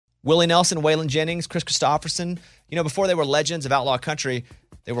Willie Nelson, Waylon Jennings, Chris Christopherson. Before they were legends of outlaw country,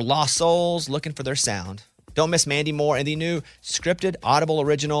 they were lost souls looking for their sound. Don't miss Mandy Moore and the new scripted Audible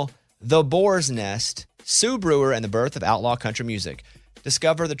original, The Boar's Nest, Sue Brewer and the Birth of Outlaw Country Music.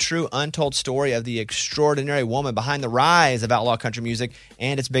 Discover the true untold story of the extraordinary woman behind the rise of outlaw country music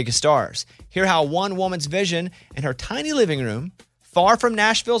and its biggest stars. Hear how one woman's vision in her tiny living room, far from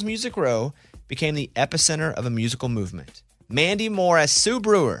Nashville's Music Row, became the epicenter of a musical movement. Mandy Moore as Sue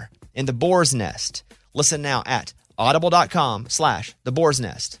Brewer in The Boar's Nest. Listen now at audible.com/The Boar's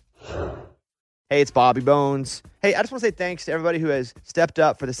Nest. Hey, it's Bobby Bones. Hey, I just want to say thanks to everybody who has stepped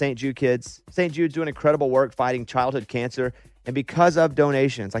up for the St. Jude kids. St. Jude's doing incredible work fighting childhood cancer. And because of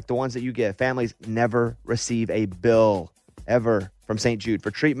donations like the ones that you give, families never receive a bill ever from St. Jude for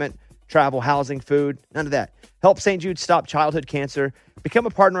treatment, travel, housing, food, none of that. Help St. Jude stop childhood cancer. Become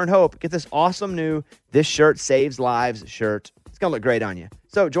a partner in hope. Get this awesome new This Shirt Saves Lives shirt. It's going to look great on you.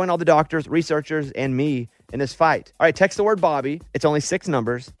 So join all the doctors, researchers, and me in this fight. All right, text the word Bobby. It's only 6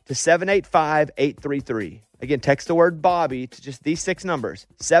 numbers to 785-833. Again, text the word Bobby to just these 6 numbers,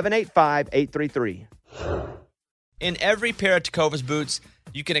 785-833. In every pair of Tecovas boots,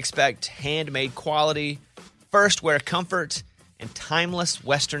 you can expect handmade quality, first wear comfort, and timeless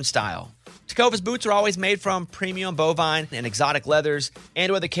Western style. Tecovas boots are always made from premium bovine and exotic leathers,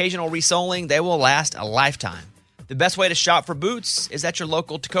 and with occasional resoling, they will last a lifetime. The best way to shop for boots is at your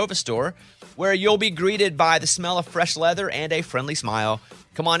local Tecovas store, where you'll be greeted by the smell of fresh leather and a friendly smile.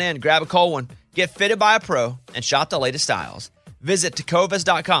 Come on in, grab a cold one, get fitted by a pro, and shop the latest styles. Visit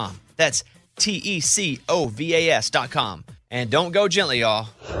Tecovas.com. That's Tecovas.com. And don't go gently, y'all.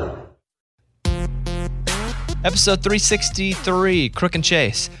 Episode 363, Crook and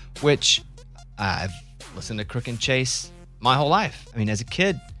Chase, which I've listened to Crook and Chase my whole life. I mean, as a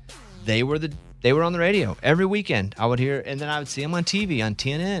kid, they were on the radio every weekend. I would hear, and then I would see them on TV, on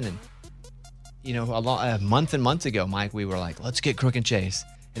TNN. And, a month and months ago, Mike, we were like, let's get Crook and Chase.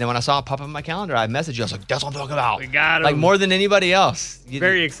 And then when I saw it pop up on my calendar, I messaged you. I was like, that's what I'm talking about. We got 'em. Like more than anybody else.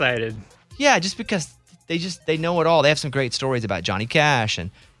 Very excited. Yeah, just because they know it all. They have some great stories about Johnny Cash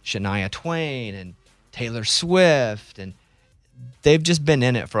and Shania Twain and Taylor Swift, and they've just been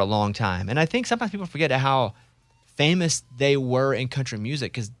in it for a long time. And I think sometimes people forget how famous they were in country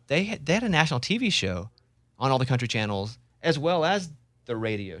music because they had a national TV show on all the country channels as well as the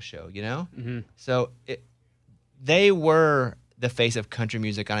radio show, Mm-hmm. So they were the face of country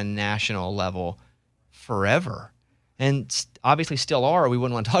music on a national level forever. And obviously still are, or we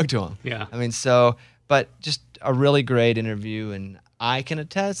wouldn't want to talk to them. Yeah. I mean, but just a really great interview. And I can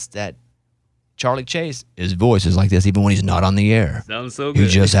attest that Charlie Chase, his voice is like this even when he's not on the air. Sounds so good. He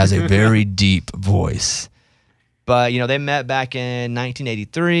just has a very deep voice. But, they met back in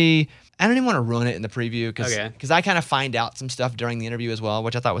 1983. I don't even want to ruin it in the preview because I kind of find out some stuff during the interview as well,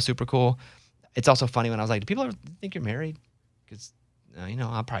 which I thought was super cool. It's also funny when I was like, do people ever think you're married? Because,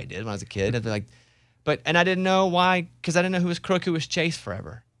 I probably did when I was a kid. I'd be like, and I didn't know why, because I didn't know who was Crook, who was Chase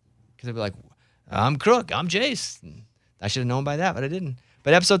forever. Because they'd be like, I'm Crook, I'm Chase. And I should have known by that, but I didn't.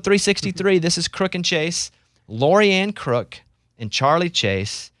 But episode 363, this is Crook and Chase, Lori Ann Crook and Charlie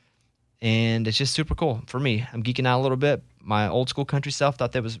Chase. And it's just super cool for me. I'm geeking out a little bit. My old school country self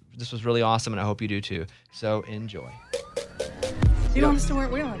thought this was really awesome, and I hope you do too. So enjoy. You want us to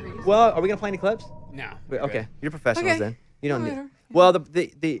work? We don't have to read. Well, are we going to play any clips? No. Okay. You're professionals then. You don't need. Whatever. Well,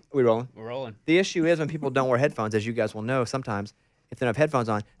 we rolling? We're rolling. The issue is when people don't wear headphones, as you guys will know sometimes, if they don't have headphones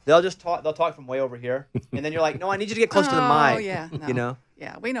on, they'll talk from way over here. And then you're like, no, I need you to get close to the mic. Oh, yeah. No.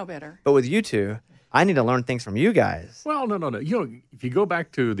 Yeah, we know better. But with you two, I need to learn things from you guys. Well, no. If you go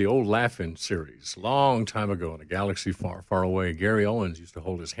back to the old Laugh-In series, long time ago in a galaxy far, far away, Gary Owens used to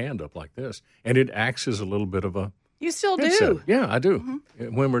hold his hand up like this, and it acts as a little bit of a You still headset. do. Yeah, I do.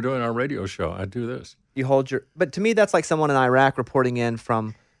 Mm-hmm. When we're doing our radio show, I do this. You hold but to me, that's like someone in Iraq reporting in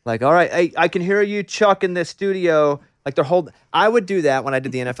from, like, all right, I can hear you, Chuck, in this studio. Like I would do that when I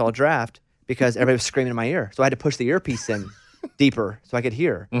did the NFL draft because everybody was screaming in my ear. So I had to push the earpiece in deeper so I could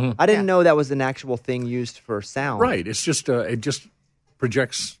hear. Mm-hmm. I didn't know that was an actual thing used for sound. Right. It's just, it just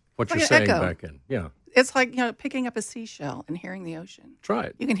projects what you're saying echo. back in. Yeah. It's like, picking up a seashell and hearing the ocean. Try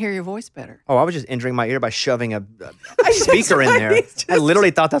it. You can hear your voice better. Oh, I was just injuring my ear by shoving a speaker in there. I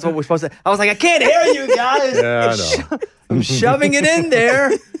literally thought that's what we're supposed to. I was like, I can't hear you guys. Yeah, I know. I'm shoving it in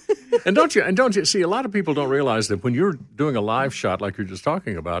there. And don't you see, a lot of people don't realize that when you're doing a live shot like you're just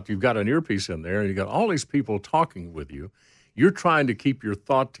talking about, you've got an earpiece in there and you've got all these people talking with you. You're trying to keep your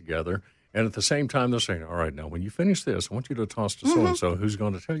thought together. And at the same time, they're saying, all right, now, when you finish this, I want you to toss to so-and-so who's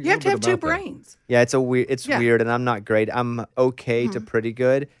going to tell you You have to have two about that. brains. Yeah, it's weird, and I'm not great. I'm okay to pretty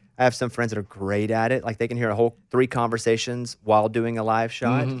good. I have some friends that are great at it. Like they can hear a whole 3 conversations while doing a live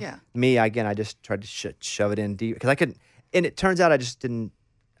shot. Yeah. Me, again, I just tried to shove it in deep because I couldn't. And it turns out I just didn't.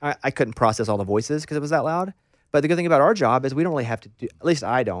 I couldn't process all the voices because it was that loud. But the good thing about our job is we don't really have to do. At least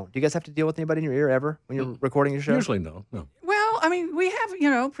I don't. Do you guys have to deal with anybody in your ear ever when you're recording your show? Usually, no. Well, I mean, we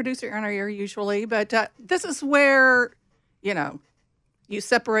have, producer in our ear usually, but this is where, you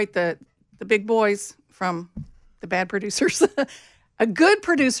separate the big boys from the bad producers. A good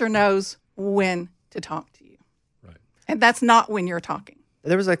producer knows when to talk to you. Right. And that's not when you're talking.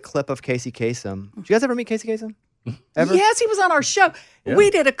 There was a clip of Casey Kasem. Did you guys ever meet Casey Kasem? Ever? Yes, he was on our show. Yeah. We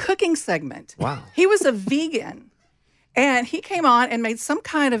did a cooking segment. Wow. He was a vegan, and he came on and made some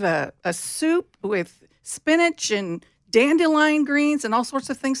kind of a soup with spinach and dandelion greens and all sorts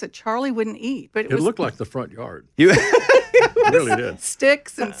of things that Charlie wouldn't eat. But It looked like the front yard. You, It really did.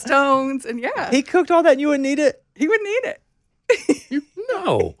 sticks and stones, and he cooked all that and you wouldn't eat it? he wouldn't eat it.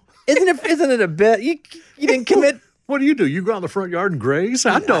 No. Isn't it a bit? You didn't commit. What do? You go out in the front yard and graze?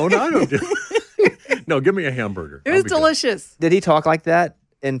 I don't do No, give me a hamburger. It was delicious. Did he talk like that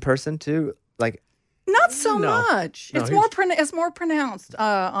in person too? Like, Not so No. much. No, It's he's- more pronounced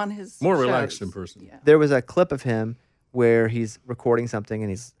on his More shows. relaxed in person. Yeah. there was a clip of him where he's recording something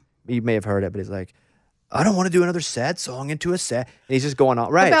and you may have heard it, but he's like, I don't want to do another sad song into a sad. And he's just going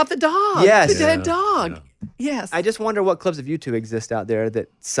on. Right. About the dog. Yes. The dead Yeah, dog. yeah. Yes. I just wonder what clips of you two exist out there that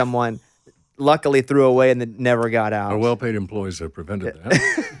someone luckily threw away and that never got out. Our well-paid employees have prevented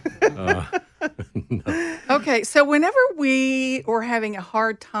that. Okay, so whenever we were having a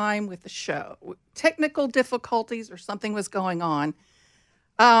hard time with the show, technical difficulties or something was going on,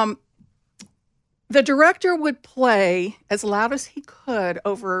 the director would play as loud as he could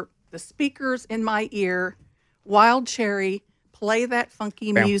over the speakers in my ear, Wild Cherry, play that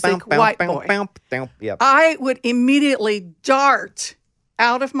funky music, White Boy. Yep. I would immediately dart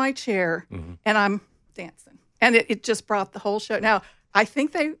out of my chair and I'm dancing. And it just brought the whole show. Now, I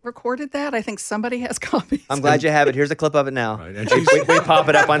think they recorded that. I think somebody has copies. I'm glad you have it. Here's a clip of it now. Right, and We pop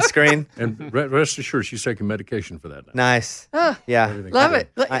it up on screen. And rest assured, she's taking medication for that now. Nice. Yeah. Love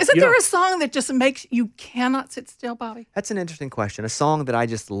it. Isn't you there know- a song that just makes you cannot sit still, Bobby? That's an interesting question. A song that I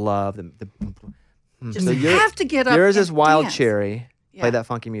just love. Just So your- have to get up. Yours and is Wild dance. Cherry. Yeah. Play that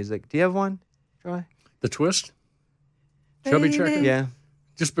funky music. Do you have one, Troy? The twist? Chubby Baby. Checker? Yeah.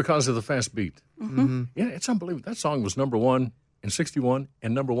 Just because of the fast beat. Mm-hmm. Yeah, it's unbelievable. That song was number 1 in 61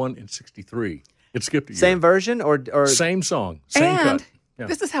 and number 1 in 63. It skipped a year. Same version or Same song. Same And cut. Yeah.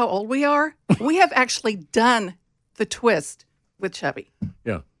 this is how old we are. We have actually done the twist with Chubby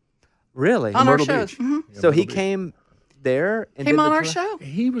Yeah. really? on our Myrtle shows. Beach. Mhm. Yeah, So he Myrtle Beach. came there and Came did on the our tour? show.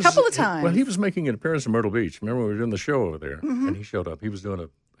 He was Couple of times. Well, he was making an appearance in Myrtle Beach. Remember when we were doing the show over there, and he showed up. He was doing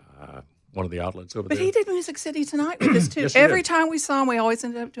one of the outlets over But there. he did Music City Tonight with us too. Yes, he Every did. time we saw him, we always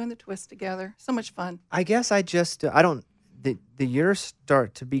ended up doing the twist together. So much fun. I guess I just I don't. The years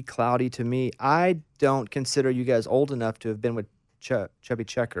start to be cloudy to me. I don't consider you guys old enough to have been with Chubby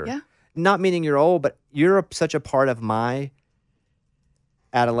Checker. Yeah. Not meaning you're old, but you're such a part of my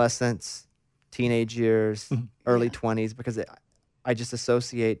adolescence, teenage years, early 20s, because I just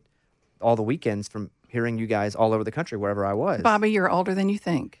associate all the weekends from hearing you guys all over the country, wherever I was. Bobby, you're older than you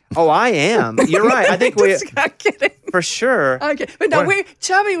think. Oh, I am. You're right. I think we, Just not kidding. for sure. Okay, but no,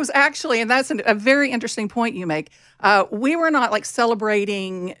 Chubby was actually, and that's a very interesting point you make. We were not like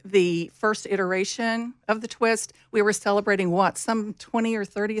celebrating the first iteration of the twist. We were celebrating some 20 or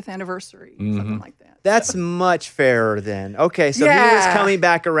 30th anniversary, something like that. That's much fairer then. Okay, so he was Yeah. coming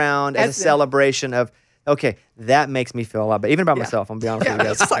back around as a That's it. celebration of, okay, that makes me feel a lot better. Even about myself, I'm going to be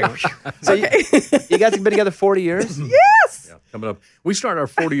honest with you guys. It's like, So okay. you guys have been together 40 years? Yes. Yeah, coming up. We start our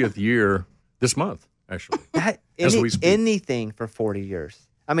 40th year this month, actually. As we speak. Anything for 40 years.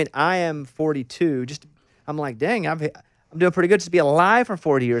 I mean, I am 42. I'm like, dang, I'm doing pretty good just to be alive for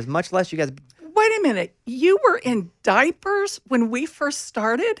 40 years, much less you guys. Wait a minute. You were in diapers when we first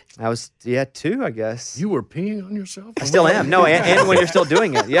started? I was, 2, I guess. You were peeing on yourself? I still am. No, and when you're still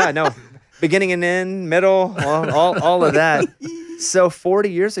doing it. Yeah, no. Beginning and end, middle, all of that. So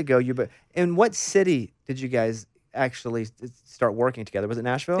 40 years ago, in what city did you guys actually start working together? Was it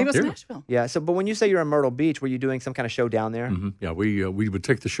Nashville? It was Here. Nashville. Yeah. So, but when you say you're in Myrtle Beach, were you doing some kind of show down there? Mhm. Yeah, we would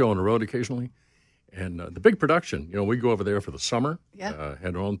take the show on the road occasionally. And the big production, we go over there for the summer. Yeah.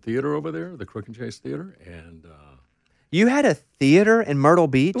 Had our own theater over there, the Crook and Chase Theater. And You had a theater in Myrtle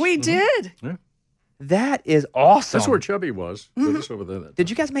Beach? We did. yeah, That is awesome. that's where Chubby was. With us over there. Did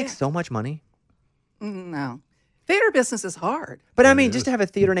you guys make so much money? No. Theater business is hard. But I mean, just to have a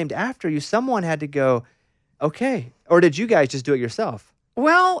theater named after you, someone had to go, okay. Or did you guys just do it yourself?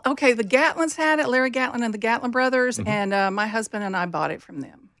 Well, okay, the Gatlins had it, Larry Gatlin and the Gatlin brothers, and my husband and I bought it from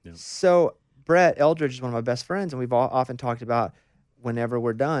them. So Brett Eldridge is one of my best friends, and we've often talked about whenever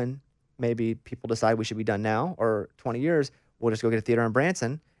we're done, maybe people decide we should be done now or 20 years, we'll just go get a theater in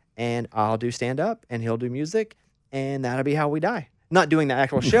Branson, and I'll do stand-up, and he'll do music, and that'll be how we die. Not doing the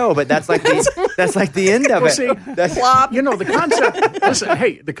actual show, but that's like the end of it. See, the concept. Listen,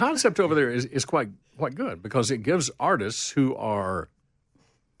 hey, the concept over there is quite good because it gives artists who are,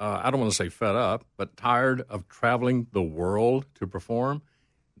 I don't want to say fed up, but tired of traveling the world to perform.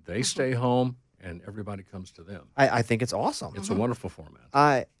 They stay home, and everybody comes to them. I think it's awesome. It's a wonderful format.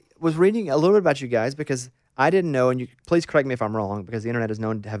 I was reading a little bit about you guys because I didn't know, and you please correct me if I'm wrong, because the internet is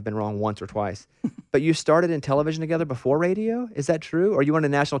known to have been wrong once or twice. But you started in television together before radio? Is that true? Or you went to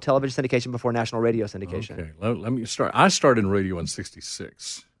national television syndication before national radio syndication? Okay, let me start. I started in radio in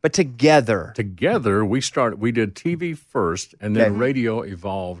 '66. But together. Together, we did TV first, and then radio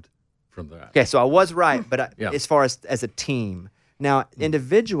evolved from that. Okay, so I was right, but Yeah. as far as a team. Now,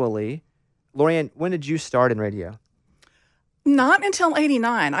 individually, Lorianne, when did you start in radio? Not until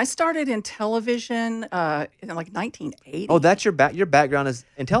 89. I started in television in like 1980. Oh, that's your background is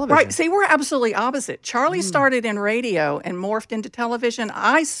in television. Right. See, we're absolutely opposite. Charlie started in radio and morphed into television.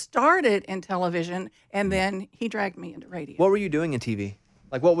 I started in television, and then he dragged me into radio. What were you doing in TV?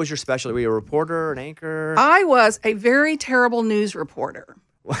 Like, what was your specialty? Were you a reporter, an anchor? I was a very terrible news reporter.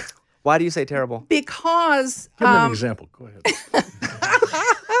 Why do you say terrible? Because Give me an example. Go ahead.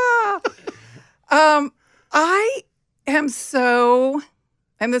 I am so,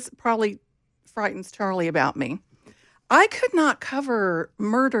 and this probably frightens Charlie about me, I could not cover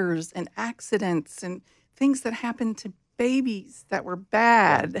murders and accidents and things that happened to babies that were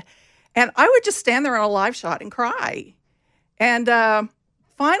bad. And I would just stand there on a live shot and cry. And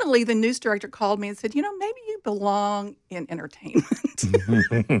finally, the news director called me and said, maybe you belong in entertainment.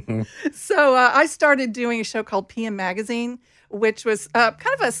 So I started doing a show called PM Magazine, which was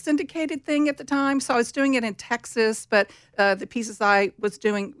kind of a syndicated thing at the time. So I was doing it in Texas, but the pieces I was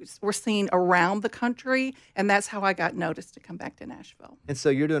doing were seen around the country, and that's how I got noticed to come back to Nashville. And so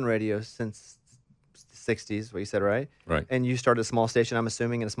you're doing radio since the 60s, what you said, right? Right. And you started a small station, I'm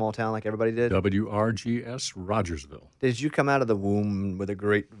assuming, in a small town like everybody did? WRGS Rogersville. Did you come out of the womb with a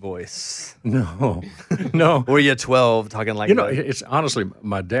great voice? No. Were you 12 talking like that? It's honestly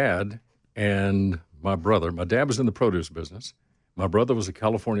my dad and my brother. My dad was in the produce business. My brother was a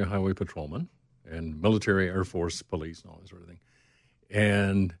California highway patrolman and military, Air Force, police, and all that sort of thing.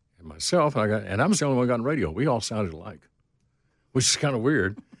 And myself, I was the only one who got on radio. We all sounded alike, which is kind of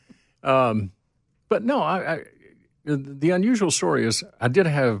weird. But no, the unusual story is I did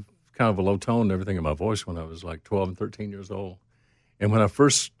have kind of a low tone and everything in my voice when I was like 12 and 13 years old. And when I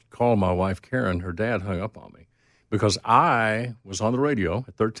first called my wife, Karen, her dad hung up on me because I was on the radio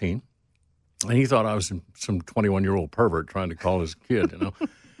at 13. And he thought I was some 21-year-old pervert trying to call his kid,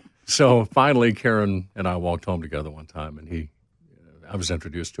 So finally, Karen and I walked home together one time, and I was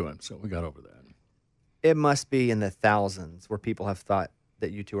introduced to him, so we got over that. It must be in the thousands where people have thought that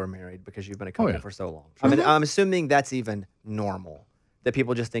you two are married because you've been a couple for so long. I mean, I'm assuming that's even normal, that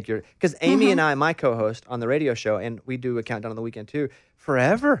people just think you're... Because Amy and I, my co-host on the radio show, and we do a countdown on the weekend too,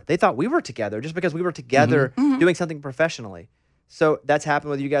 forever, they thought we were together just because we were together doing something professionally. So that's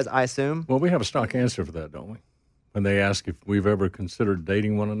happened with you guys, I assume? Well, we have a stock answer for that, don't we? When they ask if we've ever considered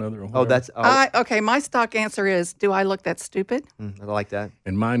dating one another or whatever. Oh, that's... Okay, my stock answer is, do I look that stupid? I like that.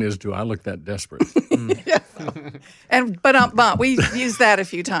 And mine is, do I look that desperate? But we've used that a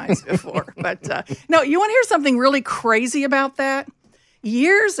few times before. But no, you want to hear something really crazy about that?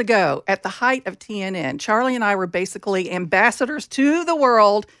 Years ago, at the height of TNN, Charlie and I were basically ambassadors to the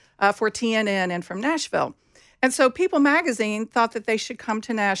world for TNN and from Nashville. And so People Magazine thought that they should come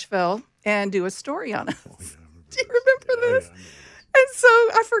to Nashville and do a story on us. Do you remember this? And so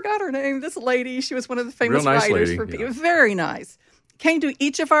I forgot her name. This lady, she was one of the famous writers for People. Very nice. Came to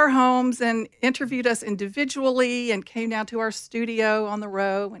each of our homes and interviewed us individually and came down to our studio on the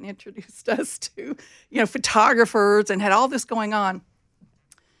row and introduced us to, photographers and had all this going on.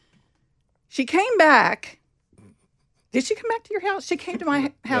 She came back. Did she come back to your house? She came to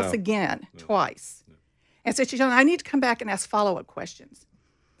my house again, twice. And said, I need to come back and ask follow-up questions.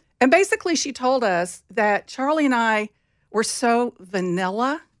 And basically she told us that Charlie and I were so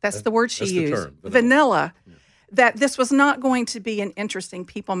vanilla. That's the word she used. Term, vanilla. That this was not going to be an interesting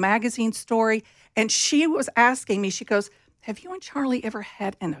People Magazine story. And she was asking me, she goes, have you and Charlie ever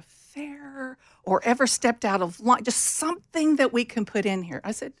had an affair or ever stepped out of line? Just something that we can put in here.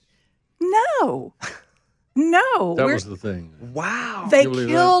 I said, no. No. That was the thing. Wow. They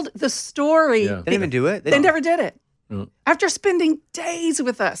killed the story. They didn't even do it? They never did it. No. After spending days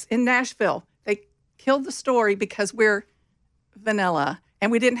with us in Nashville, they killed the story because we're vanilla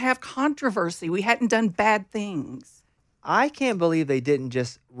and we didn't have controversy. We hadn't done bad things. I can't believe they didn't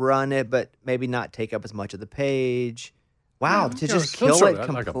just run it, but maybe not take up as much of the page. Wow, to just some kill sort it of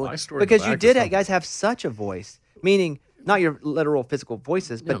like a completely. My Story in the Because you back or did, something. guys have such a voice, meaning not your literal physical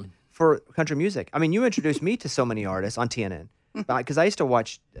voices, but for country music. I mean, you introduced me to so many artists on TNN because I used to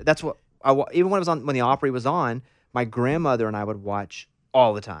watch. That's what even when it was on when the Opry was on. My grandmother and I would watch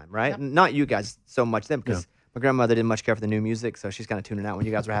all the time, right? Not you guys so much then because my grandmother didn't much care for the new music, so she's kind of tuning out when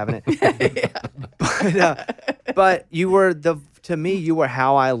you guys were having it. But you were to me, you were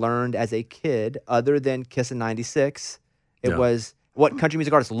how I learned as a kid. Other than Kiss in '96, it was what country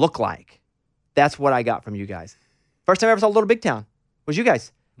music artists look like. That's what I got from you guys. First time I ever saw Little Big Town was you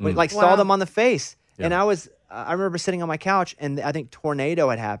guys. Saw them on the face, and I remember sitting on my couch, and I think Tornado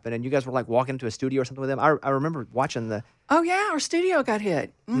had happened, and you guys were like walking into a studio or something with them. I remember watching the. Oh yeah, our studio got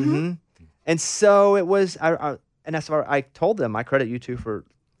hit. Mm-hmm. And so it was, and that's why I told them I credit you two for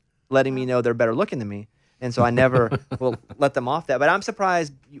letting me know they're better looking than me, and so I never will let them off that. But I'm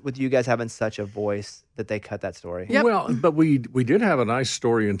surprised with you guys having such a voice that they cut that story. Yep. Well, but we did have a nice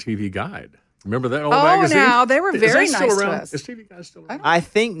story in TV Guide. Remember that old Oh, magazine? now, they were Is very that still nice to around? us. Is TV Guide still around? I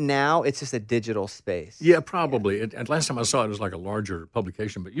think now it's just a digital space. Yeah, probably. And last time I saw it, it was like a larger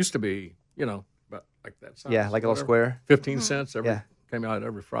publication, but it used to be, about like that size. Yeah, like a little whatever. square. 15 cents Yeah. came out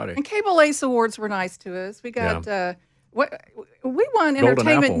every Friday. And Cable Ace Awards were nice to us. We got we won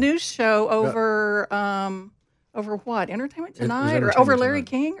Entertainment Apple. News Show over what? Entertainment Tonight or Entertainment over Larry Tonight.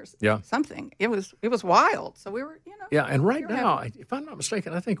 King or Yeah. something. It was wild. So we were Yeah, and right we were now, if I'm not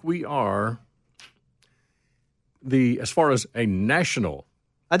mistaken, I think we are as far as a national.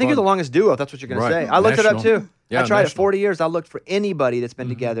 I think you're the longest duo, if that's what you're going Right. to say. I looked it up National. too. Yeah, I tried it national. 40 years. I looked for anybody that's been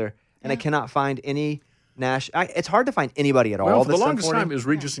together, and I cannot find any national. It's hard to find anybody at all. Well, for the that's done longest 40. time, it was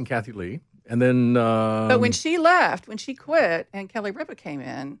Regis and Kathy Lee. And then. But when she left, when she quit and Kelly Ripa came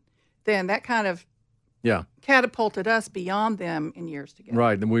in, then that kind of catapulted us beyond them in years together.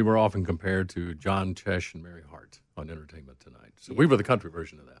 Right, and we were often compared to John Tesh and Mary Hart on Entertainment Tonight. So we were the country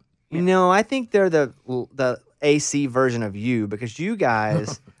version of that. No, I think they're the AC version of you because you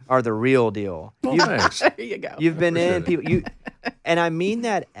guys are the real deal. Well, thanks. There you go. You've been in Appreciate people, and I mean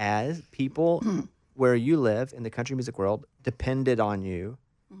that as people where you live in the country music world depended on you,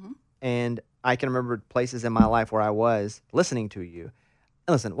 and I can remember places in my life where I was listening to you.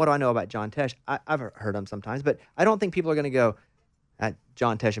 And listen, what do I know about John Tesh? I've heard him sometimes, but I don't think people are going to go at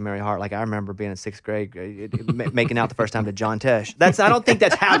John Tesh and Mary Hart. Like I remember being in sixth grade, making out the first time to John Tesh. I don't think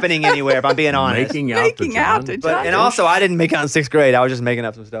that's happening anywhere. If I'm being honest. Making out to John. But, and also, I didn't make out in sixth grade. I was just making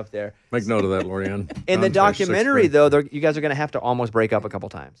up some stuff there. Make note of that, Lorianne. In the John Tesh, sixth documentary, grade. though, you guys are going to have to almost break up a couple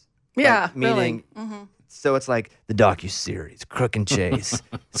times. Yeah, Like, meaning, so it's like the docu-series, Crook and Chase,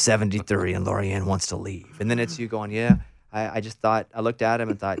 73, and Lorianne wants to leave. And then it's you going, yeah, I just thought, I looked at him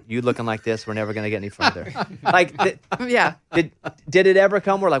and thought, you looking like this, we're never going to get any further. Like, Yeah. did it ever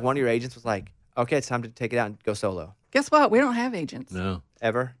come where like one of your agents was like, okay, it's time to take it out and go solo? Guess what? We don't have agents. No.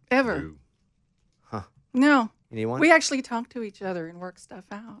 Ever? Ever. No. No. You need one? We actually talk to each other and work stuff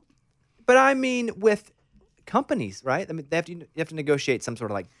out. But I mean, with companies, right? I mean, you have to negotiate some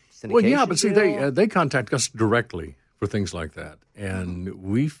sort of like syndication. Well, yeah, but see, deal. they contact us directly for things like that, and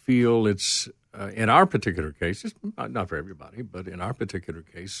we feel it's in our particular case, it's not for everybody, but in our particular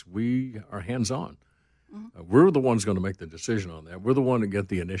case, we are hands-on. We're the ones going to make the decision on that. We're the one to get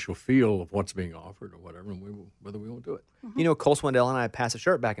the initial feel of what's being offered or whatever, and whether we won't do it. You know, Cole Swindell and I pass a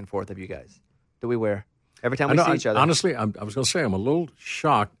shirt back and forth of you guys. Do we wear every time I we know, see each other? Honestly, I was going to say I'm a little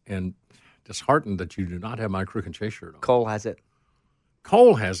shocked and disheartened that you do not have my Crook and Chase shirt on. Cole has it.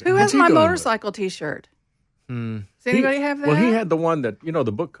 Cole has it. Who What's has he my doing with it? motorcycle T-shirt? Does anybody have that? Well, he had the one that,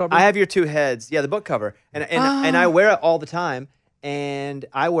 the book cover. I have your two heads. Yeah, the book cover. And I wear it all the time. And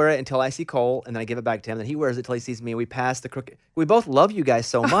I wear it until I see Cole, and then I give it back to him. Then he wears it till he sees me. And we pass the crooked. We both love you guys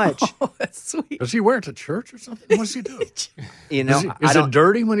so much. Oh, that's sweet. Does he wear it to church or something? What does he do? You know, Is it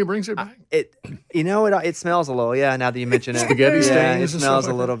dirty when he brings it back? it smells a little. Yeah, now that you mention it, Spaghetti yeah, stains it and smells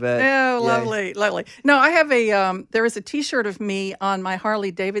stuff a like little bit. Oh, Yeah. lovely, lovely. No, I have there is a T-shirt of me on my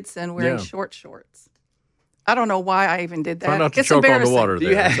Harley Davidson wearing Yeah. shorts. I don't know why I even did that. Try not to It's choke on the embarrassing. water Do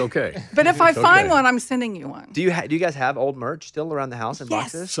you there. have- It's okay. But if I It's find okay. one, I'm sending you one. Do you guys have old merch still around the house in Yes.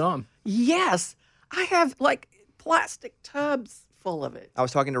 boxes? Some. Yes, I have like plastic tubs full of it. I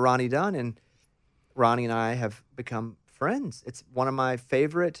was talking to Ronnie Dunn, and Ronnie and I have become friends. It's one of my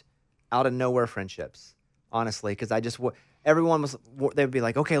favorite out of nowhere friendships, honestly, because everyone they would be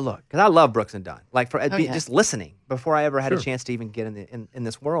like, okay, look, because I love Brooks and Dunn, like yeah. just listening before I ever had a Sure. chance to even get in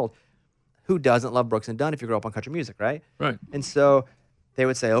this world. Who doesn't love Brooks and Dunn if you grew up on country music, right? Right. And so they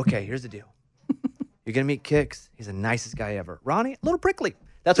would say, okay, here's the deal. you're going to meet Kix. He's the nicest guy ever. Ronnie, a little prickly.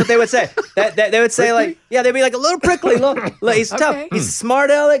 That's what they would say. They would say, like, yeah, they'd be like, a little prickly. Look, he's tough. He's a smart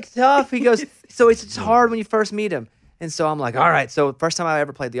aleck, tough. He goes, so it's hard when you first meet him. And so I'm like, all right. So first time I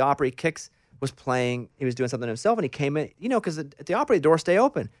ever played the Opry, Kix was playing. He was doing something himself, and he came in, because at the Opry, the doors stay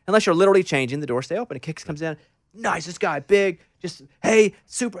open. Unless you're literally changing, the doors stay open. And Kix comes in, nicest guy, big, just, hey,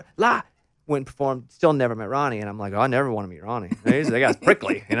 super, went and performed, still never met Ronnie. And I'm like, I never want to meet Ronnie. That guy's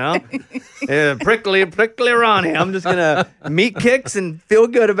prickly, Yeah, prickly Ronnie. I'm just going to meet Kix and feel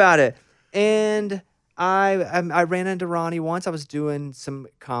good about it. And I ran into Ronnie once. I was doing some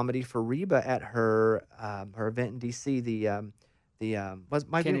comedy for Reba at her event in D.C., the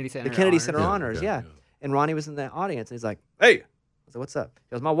Kennedy Center Kennedy Honors. Center Honors, yeah. And Ronnie was in the audience, and he's like, hey. I was like, what's up?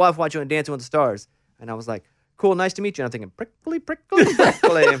 He goes, my wife watched you on Dancing with the Stars. And I was like, cool, nice to meet you. And I'm thinking, prickly.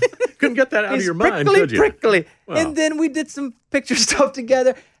 Couldn't get that out of your mind, could you? Prickly. Well. And then we did some picture stuff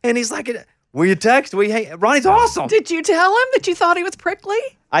together, and he's like, will you text? Ronnie's awesome. Did you tell him that you thought he was prickly?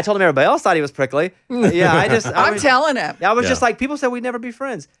 I told him everybody else thought he was prickly. Yeah, I'm telling him. I was just like, people said we'd never be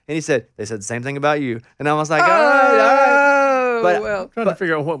friends. And he said, they said the same thing about you. And I was like, all right. But, well. Trying to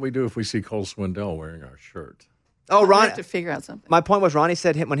figure out what we do if we see Cole Swindell wearing our shirt. Oh, I Ronnie. have to figure out something. My point was, Ronnie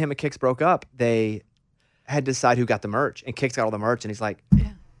said when him and Kix broke up, they had to decide who got the merch. And Kix got all the merch. And he's like,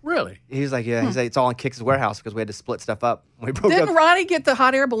 Really? He's like, yeah. He's like, it's all in Kix's warehouse because we had to split stuff up when we broke Didn't up. Ronnie get the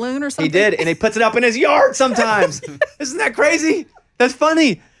hot air balloon or something? He did, and he puts it up in his yard sometimes. Isn't that crazy? That's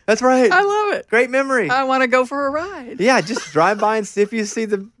funny. That's right. I love it. Great memory. I want to go for a ride. Yeah, just drive by and see if you see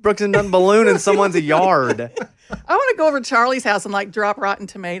the Brooks and Dunn balloon in someone's yard. I want to go over to Charlie's house and like drop rotten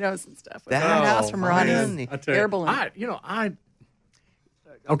tomatoes and stuff. With That's my house from Ronnie's funny. I tell you, air balloon. I've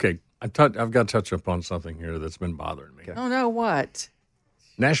got to touch upon something here that's been bothering me. Oh no, what?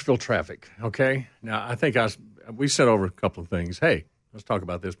 Nashville traffic, okay? Now, I think we sent over a couple of things. Hey, let's talk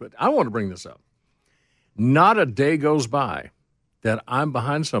about this, but I want to bring this up. Not a day goes by that I'm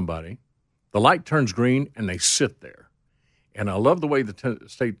behind somebody, the light turns green, and they sit there. And I love the way the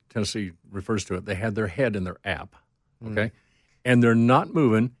state of Tennessee refers to it. They had their head in their app, okay? And they're not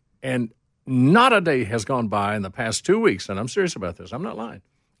moving, and not a day has gone by in the past 2 weeks, and I'm serious about this. I'm not lying.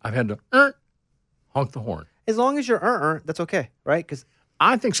 I've had to honk the horn. As long as you're that's okay, right? Because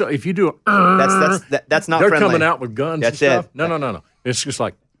I think so. If you do that's not they're friendly. coming out with guns That's and stuff. it. No. It's just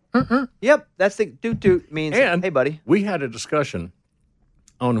like, Yep, that's the doot means, and hey, buddy. we had a discussion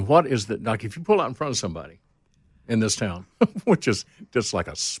on what is the, like if you pull out in front of somebody in this town, which is just like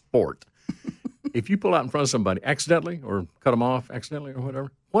a sport, if you pull out in front of somebody accidentally or cut them off accidentally or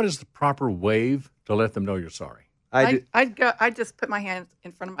whatever, what is the proper wave to let them know you're sorry? I just put my hands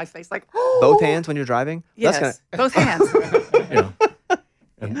in front of my face like Both hands when you're driving? Yes, both hands.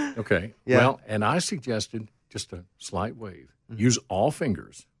 Okay. Yeah. Well, and I suggested just a slight wave. Use all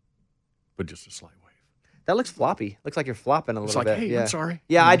fingers, but just a slight wave. That looks floppy. Looks like you're flopping a It's little like, bit. hey, Yeah. I'm sorry.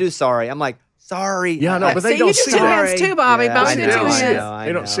 Yeah, I do sorry. I'm like, sorry. Yeah, no, but they See, don't you do see two it. hands too, Bobby. Yeah, Bobby I did know, two I hands. know.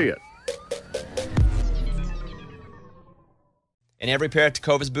 They don't see it. In every pair of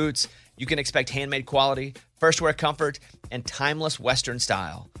Tecovas boots, you can expect handmade quality, first wear comfort, and timeless Western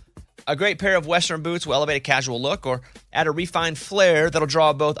style. A great pair of Western boots will elevate a casual look or add a refined flair that'll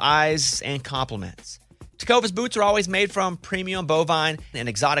draw both eyes and compliments. Tecovas boots are always made from premium bovine and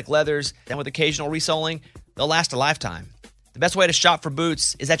exotic leathers, and with occasional resoling, they'll last a lifetime. The best way to shop for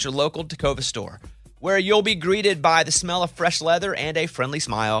boots is at your local Tecovas store, where you'll be greeted by the smell of fresh leather and a friendly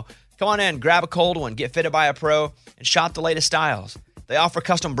smile. Come on in, grab a cold one, get fitted by a pro, and shop the latest styles. They offer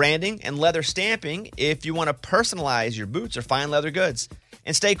custom branding and leather stamping if you want to personalize your boots or fine leather goods.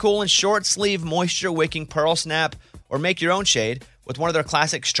 And stay cool in short sleeve, moisture wicking pearl snap, or make your own shade with one of their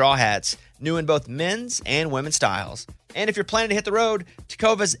classic straw hats, new in both men's and women's styles. And if you're planning to hit the road,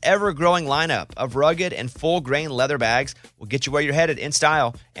 Tecovas' ever-growing lineup of rugged and full-grain leather bags will get you where you're headed in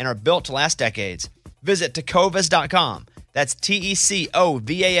style and are built to last decades. Visit Tecovas.com. That's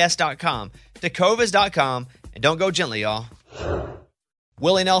Tecovas.com. Tecovas.com. And don't go gently, y'all.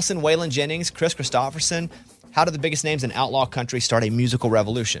 Willie Nelson, Waylon Jennings, Chris Christopherson. How did the biggest names in outlaw country start a musical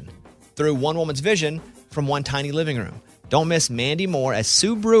revolution? Through one woman's vision from one tiny living room. Don't miss Mandy Moore as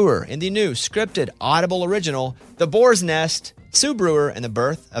Sue Brewer in the new scripted Audible original, The Boar's Nest, Sue Brewer and the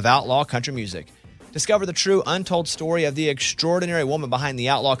Birth of Outlaw Country Music. Discover the true untold story of the extraordinary woman behind the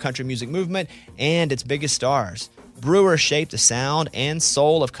outlaw country music movement and its biggest stars. Brewer shaped the sound and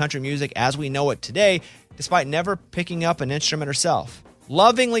soul of country music as we know it today, despite never picking up an instrument herself.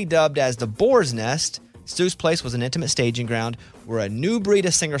 Lovingly dubbed as the Boar's Nest, Sue's place was an intimate staging ground where a new breed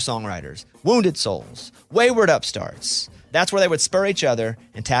of singer-songwriters, wounded souls, wayward upstarts, That's where they would spur each other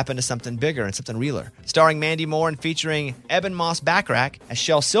and tap into something bigger and something realer. Starring Mandy Moore and featuring Eben Moss-Backrack as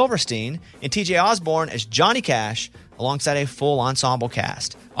Shel Silverstein and TJ Osborne as Johnny Cash, alongside a full ensemble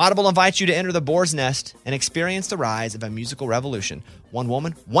cast. Audible invites you to enter the Boar's Nest and experience the rise of a musical revolution. One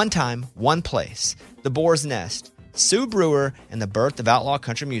woman, one time, one place. The Boar's Nest, Sue Brewer, and the birth of outlaw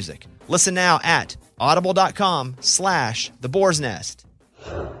country music. Listen now at audible.com/The Boar's Nest.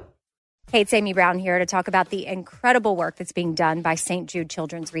 Hey, it's Amy Brown here to talk about the incredible work that's being done by St. Jude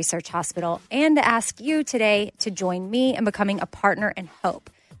Children's Research Hospital and to ask you today to join me in becoming a partner in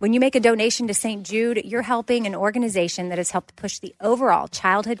hope. When you make a donation to St. Jude, you're helping an organization that has helped push the overall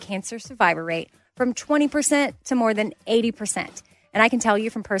childhood cancer survivor rate from 20% to more than 80%. And I can tell you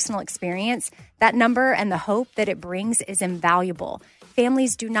from personal experience, that number and the hope that it brings is invaluable.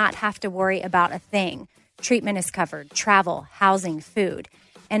 Families do not have to worry about a thing. Treatment is covered, travel, housing, food.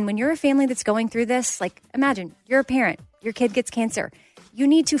 And when you're a family that's going through this, like imagine you're a parent, your kid gets cancer. You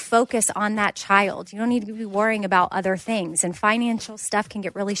need to focus on that child. You don't need to be worrying about other things. And financial stuff can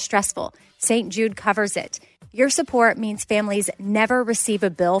get really stressful. St. Jude covers it. Your support means families never receive a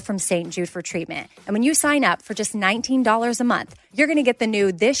bill from St. Jude for treatment. And when you sign up for just $19 a month, you're going to get the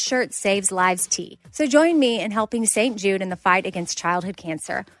new This Shirt Saves Lives tee. So join me in helping St. Jude in the fight against childhood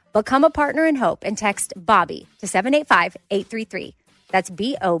cancer. Become a partner in hope and text Bobby to 785-833. That's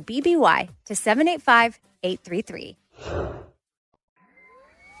BOBBY to 785-833.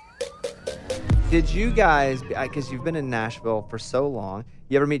 Did you guys, because you've been in Nashville for so long,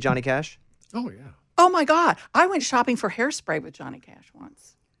 you ever meet Johnny Cash? Oh, yeah. Oh my God. I went shopping for hairspray with Johnny Cash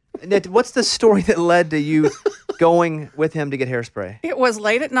once. What's the story that led to you going with him to get hairspray? It was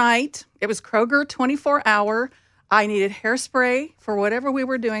late at night. It was Kroger 24 hour. I needed hairspray for whatever we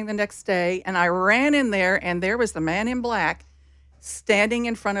were doing the next day. And I ran in there and there was the man in black standing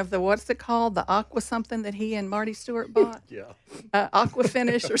in front of the, what's it called? The Aqua something that he and Marty Stewart bought? Yeah. Aqua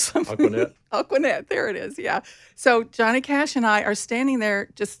Finish or something. Aquanet. Aquanet, there it is, yeah. So Johnny Cash and I are standing there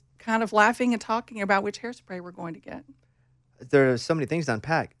just kind of laughing and talking about which hairspray we're going to get. There are so many things to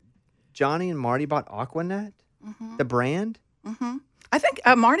unpack. Johnny and Marty bought Aquanet? The brand? I think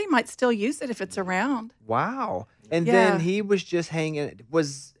Marty might still use it if it's around. Wow. And Yeah. then he was just hanging.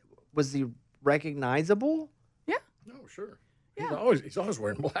 Was he recognizable? No, sure. Yeah. He's always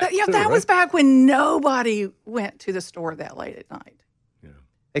wearing black. Yeah, too, that was right? back when nobody went to the store that late at night. Yeah.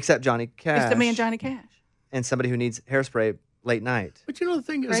 Except Johnny Cash. It's me and Johnny Cash. And somebody who needs hairspray late night. But you know, the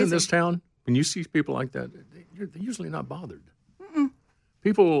thing is, Crazy. in this town, when you see people like that, they're usually not bothered.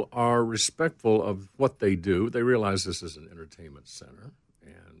 People are respectful of what they do. They realize this is an entertainment center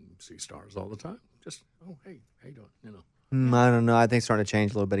and see stars all the time. Just, oh, hey, how you doing? You know. I don't know. I think it's starting to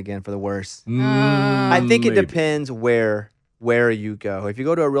change a little bit again for the worse. I think it Maybe. depends where you go. If you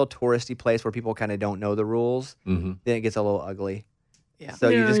go to a real touristy place where people kind of don't know the rules, then it gets a little ugly. Yeah. So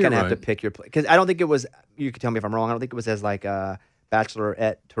you Yeah, just kind of you're have to right. pick your place. Because I don't think it was, you could tell me if I'm wrong, I don't think it was as like a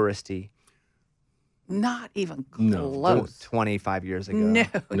bachelorette touristy Not even No. close. 25 years ago. No,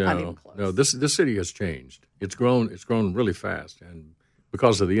 not even close. No, this city has changed. It's grown really fast, and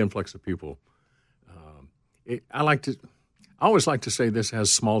because of the influx of people, I always like to say this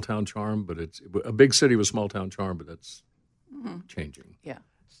has small town charm, but it's a big city with small town charm, but that's changing. Yeah.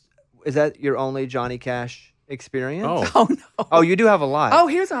 Is that your only Johnny Cash experience? Oh, Oh, no. Oh, you do have a lot. Oh,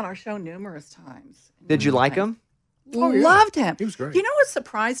 he was on our show numerous times. Did you like him? Oh, yeah. Loved him. He was great. You know what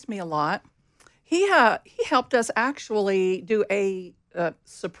surprised me a lot? He helped us actually do a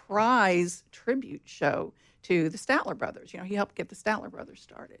surprise tribute show to the Statler brothers. You know, he helped get the Statler brothers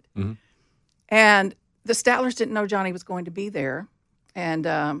started. And the Statlers didn't know Johnny was going to be there. And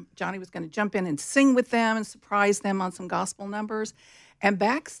Johnny was going to jump in and sing with them and surprise them on some gospel numbers. And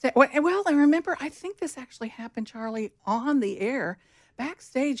backstage, well, I remember, I think this actually happened, Charlie, on the air.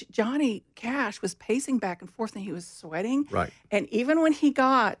 Backstage, Johnny Cash was pacing back and forth and he was sweating. Right. And even when he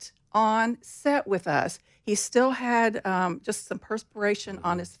got on set with us, he still had just some perspiration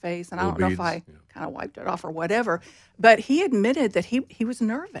on his face. And I Little don't know if I beads, yeah. kind of wiped it off or whatever. But he admitted that he was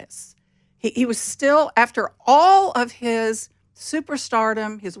nervous. He was still, after all of his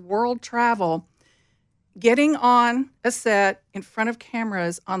superstardom, his world travel, getting on a set in front of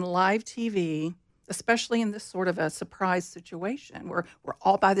cameras on live TV, especially in this sort of a surprise situation where we're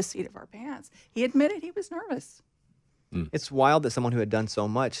all by the seat of our pants, he admitted he was nervous. It's wild that someone who had done so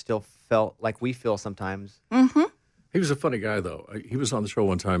much still felt like we feel sometimes. He was a funny guy, though. He was on the show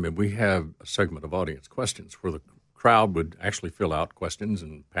one time, and we have a segment of audience questions where the crowd would actually fill out questions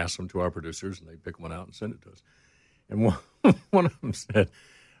and pass them to our producers, and they'd pick one out and send it to us. And one of them said,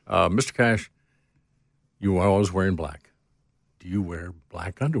 Mr. Cash, you are always wearing black. Do you wear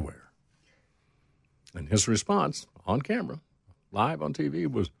black underwear? And his response, on camera, live on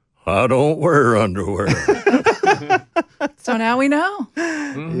TV, was, I don't wear underwear. So now we know.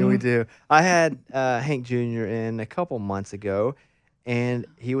 Yeah, we do. I had Hank Jr. in a couple months ago, and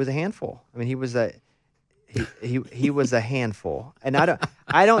he was a handful. I mean, he was a handful, and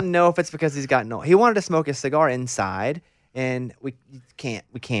I don't know if it's because he's gotten old. He wanted to smoke a cigar inside, and we can't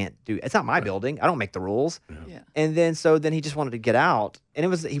do. It's not my building. I don't make the rules. Yeah. And then he just wanted to get out, and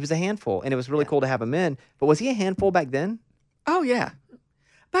he was a handful, and it was really cool to have him in. But was he a handful back then? Oh, yeah.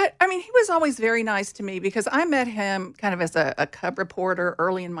 But, I mean, he was always very nice to me because I met him kind of as a cub reporter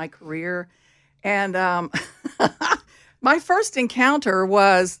early in my career. And my first encounter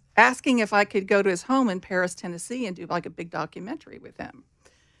was asking if I could go to his home in Paris, Tennessee, and do like a big documentary with him.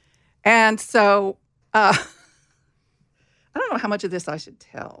 And so I don't know how much of this I should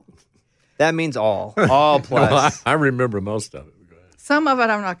tell. That means all No, plus. I remember most of it. Go ahead. Some of it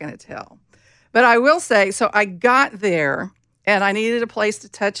I'm not going to tell. But I will say, so I got there and I needed a place to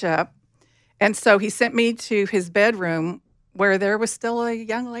touch up. And so he sent me to his bedroom where there was still a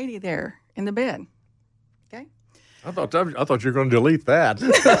young lady there in the bed. Okay. I thought you were going to delete that.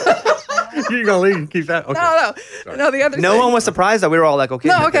 You're going to leave, keep that? Okay. No, the other No thing. one was surprised that we were all like, okay.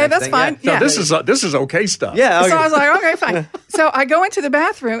 No, the okay, next that's thing, fine. No, Yeah. this is okay stuff. Yeah. Okay. So I was like, okay, fine. So I go into the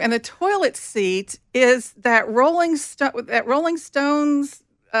bathroom, and the toilet seat is that Rolling Stones,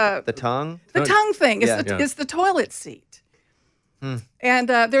 the tongue. the tongue thing. Yeah. It's the toilet seat. And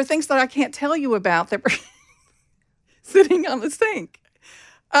there are things that I can't tell you about that were sitting on the sink.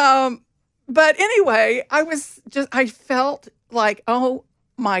 But anyway, I felt like, oh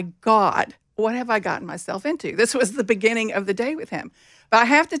my God, what have I gotten myself into? This was the beginning of the day with him. But I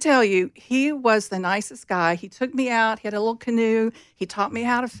have to tell you, he was the nicest guy. He took me out. He had a little canoe. He taught me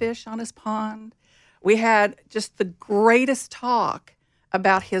how to fish on his pond. We had just the greatest talk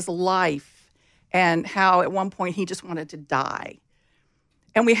about his life and how at one point he just wanted to die.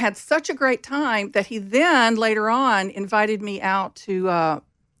 And we had such a great time that he then later on invited me out to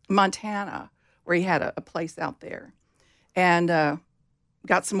Montana, where he had a place out there, and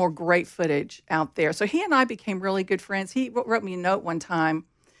got some more great footage out there. So he and I became really good friends. He wrote me a note one time,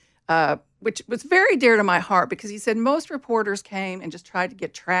 which was very dear to my heart, because he said most reporters came and just tried to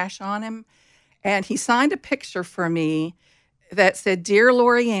get trash on him. And he signed a picture for me that said, "Dear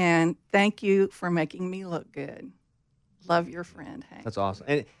Lori-Ann, thank you for making me look good. Love, your friend, Hank." That's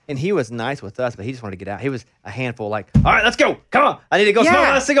awesome. And he was nice with us, but he just wanted to get out. He was a handful, like, all right, let's go. Come on. I need to go smoke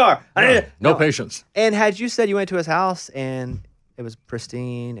Yeah. a cigar. No patience. And had you said you went to his house and it was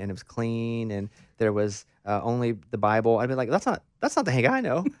pristine and it was clean and there was only the Bible, I'd be like, that's not the Hank I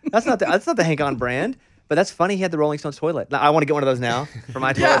know. That's not the Hank on brand. But that's funny. He had the Rolling Stones toilet. Now, I want to get one of those now for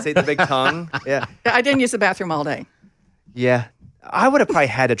my toilet seat, the big tongue. Yeah. I didn't use the bathroom all day. Yeah. I would have probably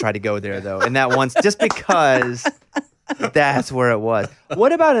had to try to go there, though, in that once, just because that's where it was.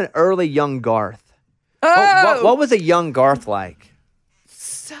 What about an early young Garth? What was a young Garth like?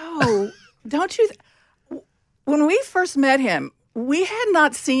 So, don't you? When we first met him, we had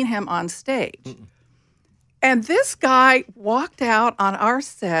not seen him on stage. And this guy walked out on our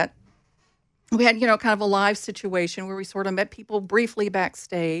set. We had, kind of a live situation where we sort of met people briefly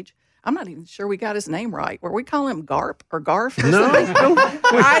backstage. I'm not even sure we got his name right. Were we calling him Garp or Garf or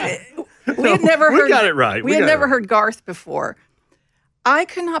something? We had never heard. We got it right. We had never heard Garth before. I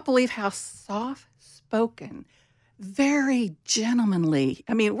could not believe how soft-spoken, very gentlemanly.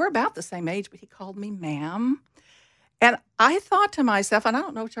 I mean, we're about the same age, but he called me ma'am. And I thought to myself, and I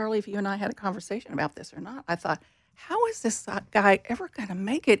don't know, Charlie, if you and I had a conversation about this or not, I thought, how is this guy ever going to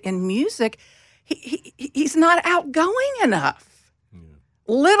make it in music? He's not outgoing enough.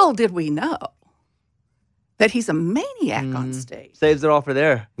 Little did we know that he's a maniac on stage. Saves it all for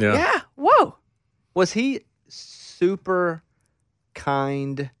there. Yeah. Whoa. Was he super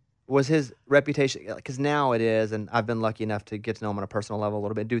kind? Was his reputation, because now it is, and I've been lucky enough to get to know him on a personal level a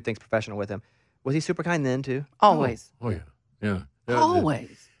little bit, do things professional with him. Was he super kind then too? Always. Oh, yeah.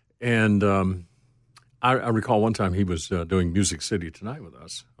 Always. And I recall one time he was doing Music City Tonight with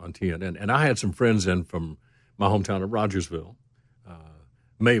us on TNN, and I had some friends in from my hometown of Rogersville.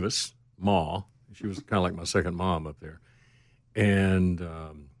 Mavis, Ma, she was kind of like my second mom up there. And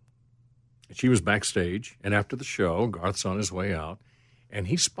she was backstage, and after the show, Garth's on his way out, and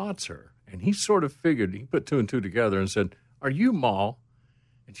he spots her. And he sort of figured, he put two and two together and said, "Are you Ma?"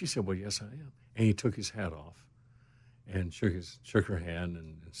 And she said, "Well, yes, I am." And he took his hat off and shook her hand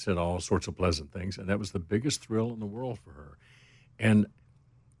and said all sorts of pleasant things. And that was the biggest thrill in the world for her. And,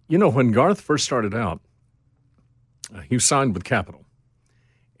 when Garth first started out, he was signed with Capitol.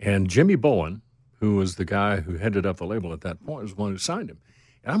 And Jimmy Bowen, who was the guy who headed up the label at that point, was the one who signed him.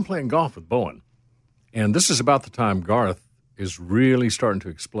 And I'm playing golf with Bowen. And this is about the time Garth is really starting to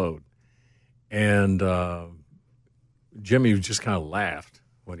explode. And Jimmy just kind of laughed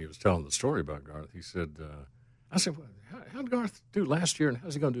when he was telling the story about Garth. He said, I said, well, how did Garth do last year, and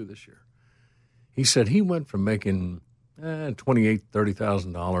how's he going to do this year? He said he went from making $28,000,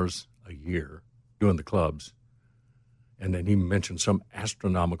 $30,000 a year doing the clubs, and then he mentioned some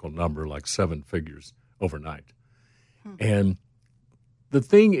astronomical number, like 7 figures overnight. And the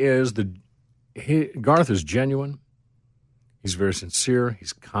thing is, Garth is genuine. He's very sincere.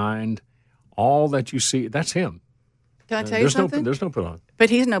 He's kind. All that you see, that's him. Can I tell you something? There's no put on. But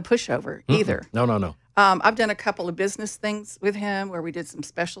he's no pushover either. No. I've done a couple of business things with him where we did some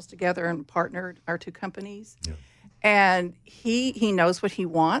specials together and partnered our two companies. Yeah. And he knows what he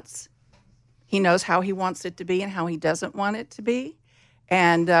wants. He knows how he wants it to be and how he doesn't want it to be.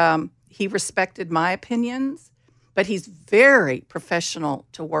 And he respected my opinions, but he's very professional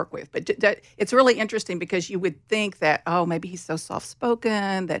to work with. But it's really interesting because you would think that, oh, maybe he's so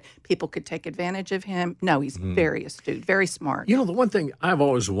soft-spoken that people could take advantage of him. No, he's very astute, very smart. You know, the one thing I've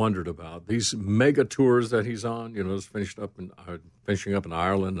always wondered about, these mega tours that he's on, finishing up in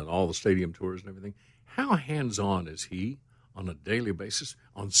Ireland and all the stadium tours and everything, how hands-on is he on a daily basis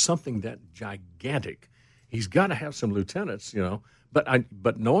on something that gigantic? He's got to have some lieutenants,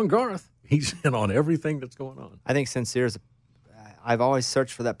 but knowing Garth, he's in on everything that's going on. I think sincere is. I've always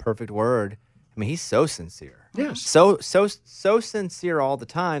searched for that perfect word. I mean, he's so sincere. Yes. So sincere all the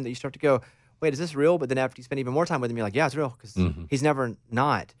time that you start to go, wait, is this real? But then after you spend even more time with him, you're like, yeah, it's real, because he's never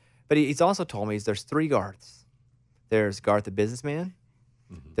not. But he's also told me there's 3 Garths. There's Garth the businessman,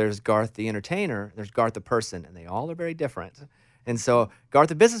 there's Garth the entertainer, there's Garth the person, and they all are very different. And so Garth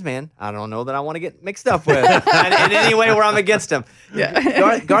the businessman, I don't know that I want to get mixed up with in any way where I'm against him.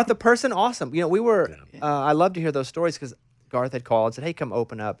 Yeah. Garth the person, awesome. We were, I love to hear those stories because Garth had called and said, hey, come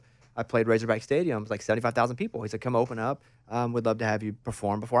open up. I played Razorback Stadium, like 75,000 people. He said, come open up. We'd love to have you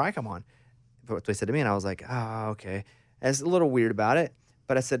perform before I come on. That's what they said to me, and I was like, oh, okay. And it's a little weird about it,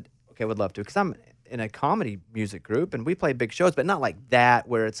 but I said, okay, would love to, because I'm in a comedy music group, and we play big shows, but not like that,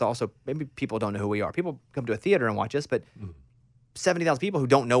 where it's also, maybe people don't know who we are. People come to a theater and watch us, but 70,000 people who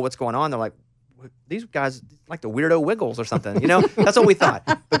don't know what's going on, they're like, these guys like the weirdo Wiggles or something, That's what we thought.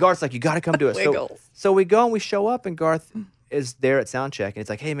 But Garth's like, you got to come to us. So we go and we show up, and Garth is there at sound check, and it's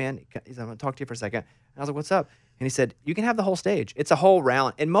like, hey man, I'm going to talk to you for a second. And I was like, what's up? And he said, you can have the whole stage. It's a whole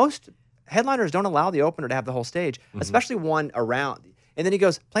round. And most headliners don't allow the opener to have the whole stage, especially one around. And then he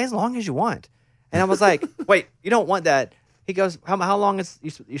goes, play as long as you want. And I was like, wait, you don't want that. He goes, how long is you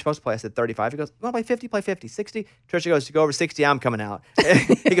supposed to play? I said 35. He goes, you want to play 50? Play 50. 60? Trisha goes, you go over 60, I'm coming out.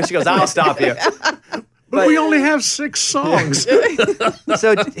 She goes, I'll stop you. But we only have 6 songs.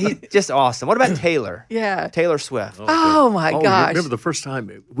 So he's just awesome. What about Taylor? Yeah. Taylor Swift. Oh my gosh. Remember the first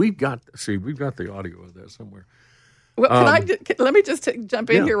time we've got the audio of that somewhere. Well, let me just jump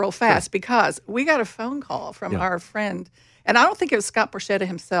in here real fast, because we got a phone call from our friend, and I don't think it was Scott Borchetta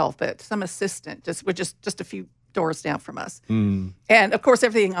himself, but some assistant, just a few doors down from us. And of course,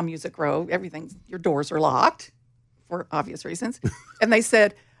 everything on Music Row, your doors are locked for obvious reasons. And they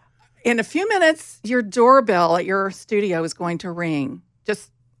said, in a few minutes, your doorbell at your studio is going to ring.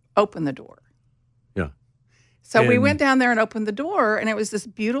 Just open the door. Yeah. So we went down there and opened the door, and it was this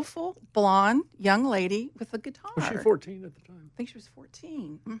beautiful blonde young lady with a guitar. Was she 14 at the time? I think she was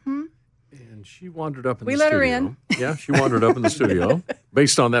 14. Mm-hmm. And she wandered up in the studio. We let her in. Yeah, she wandered up in the studio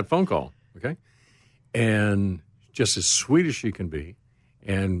based on that phone call. Okay. And just as sweet as she can be.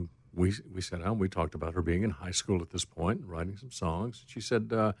 And we sat down, we talked about her being in high school at this point, writing some songs. She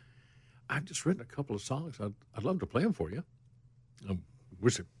said, I've just written a couple of songs. I'd love to play them for you.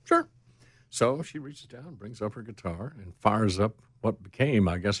 We said, sure. So she reaches down, brings up her guitar, and fires up what became,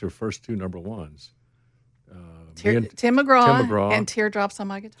 I guess, her first 2 number ones. Tim McGraw and Teardrops on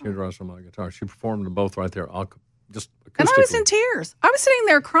My Guitar. Teardrops on My Guitar. She performed them both right there, just acoustically. And I was in tears. I was sitting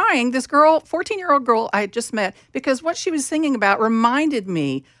there crying. This girl, 14-year-old girl I had just met, because what she was singing about reminded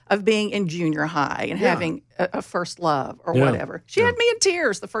me of being in junior high and having a first love or whatever. She had me in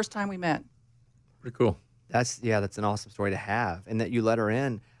tears the first time we met. Pretty cool. That's an awesome story to have. And that you let her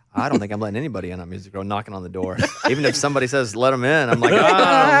in. I don't think I'm letting anybody in on Music Row knocking on the door. Even if somebody says, let them in, I'm like, I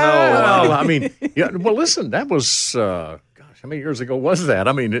don't know. Well, I mean, listen, that was, how many years ago was that?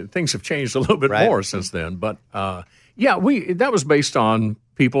 I mean, things have changed a little bit more since then. But, that was based on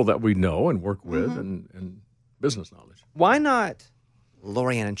people that we know and work with and business knowledge. Why not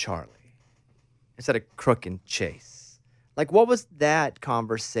Lorianne and Charlie instead of Crook and Chase? Like, what was that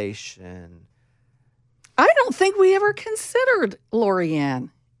conversation? I don't think we ever considered Lorianne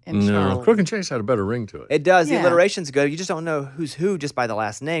and Charlie. Crook and Chase had a better ring to it. It does. The Yeah. alliteration's good. You just don't know who's who just by the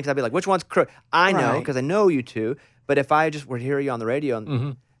last name. Because I'd be like, which one's Crook? I know Right. because I know you two. But if I just were to hear you on the radio,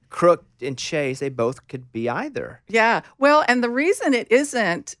 and Crook and Chase, they both could be either. Yeah. Well, and the reason it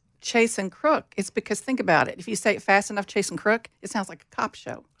isn't Chase and Crook is because think about it. If you say it fast enough, Chase and Crook, it sounds like a cop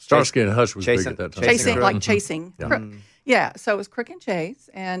show. Starsky and Hutch was big Chasing- at that time. Chasing, Crook. like chasing Crook. Yeah. So it was Crook and Chase,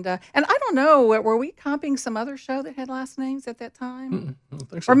 and I don't know, were we copying some other show that had last names at that time, I don't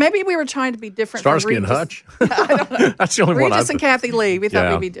think so. or maybe we were trying to be different. Starsky from and Regis. Hutch. I don't know. That's the only one I Regis and Kathy Lee. We thought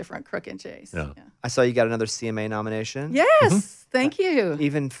Yeah. we'd be different. Crook and Chase. Yeah. I saw you got another CMA nomination. Yes. Thank you.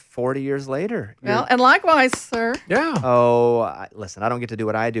 Even 40 years later. Well, and likewise, sir. Yeah. Listen, I don't get to do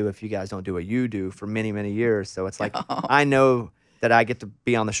what I do if you guys don't do what you do for many, many years. So it's like, I know that I get to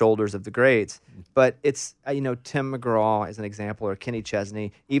be on the shoulders of the greats. But it's, Tim McGraw is an example, or Kenny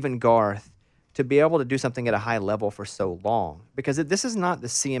Chesney, even Garth, to be able to do something at a high level for so long. Because this is not the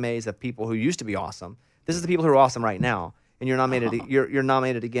CMAs of people who used to be awesome. This is the people who are awesome right now. And you're nominated, you're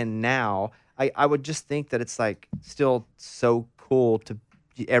nominated again now. I would just think that it's like still so cool to,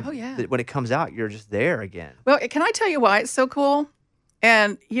 that when it comes out, you're just there again. Well, can I tell you why it's so cool?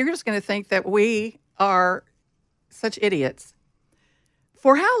 And you're just going to think that we are such idiots.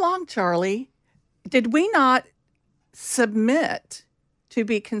 For how long, Charlie, did we not submit to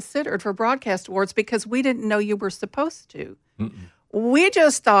be considered for broadcast awards because we didn't know you were supposed to? We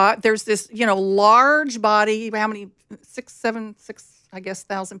just thought there's this, large body, how many, 6,000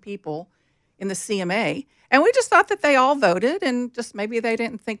 people in the CMA. And we just thought that they all voted and just maybe they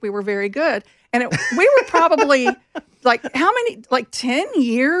didn't think we were very good. And we were probably like 10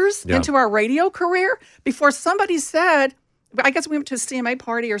 years into our radio career before somebody said, I guess we went to a CMA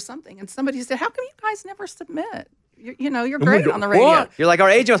party or something, and somebody said, how come you guys never submit? You're great on the radio. What? You're like, our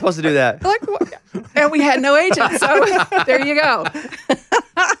agent was supposed to do that. Like, what? And we had no agent, so there you go.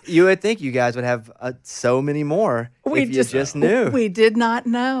 You would think you guys would have so many more if you just knew. We did not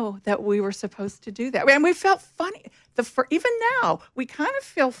know that we were supposed to do that. And we felt funny. Even now, we kind of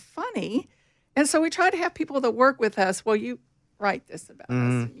feel funny. And so we try to have people that work with us, well, you write this about us.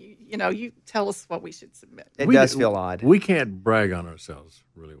 And you tell us what we should submit. It does feel odd. We can't brag on ourselves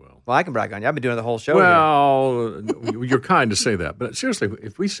really well. Well, I can brag on you. I've been doing the whole show here. Well, you're kind to say that, but seriously,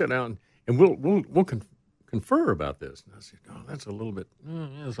 if we sit down and we'll confer about this, and I say, "Oh, that's a little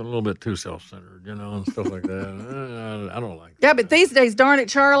bit too self-centered, and stuff like that." I don't like that. Yeah, but these days, darn it,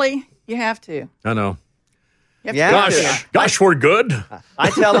 Charlie, you have to. I know. You have Yeah. to. Gosh, we're good.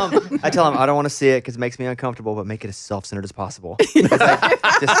 I tell them I don't want to see it because it makes me uncomfortable, but make it as self-centered as possible.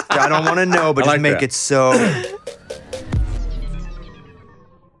 I don't want to know, but I just like make that. it so.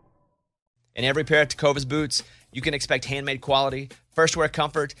 In every pair of Tecovas boots, you can expect handmade quality, first wear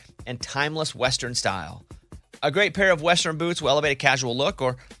comfort, and timeless Western style. A great pair of Western boots will elevate a casual look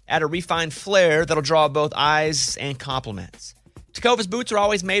or add a refined flair that'll draw both eyes and compliments. Tecovas boots are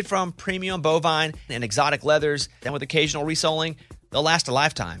always made from premium bovine and exotic leathers, and with occasional resoling, they'll last a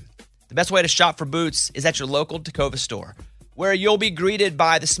lifetime. The best way to shop for boots is at your local Tecovas store, where you'll be greeted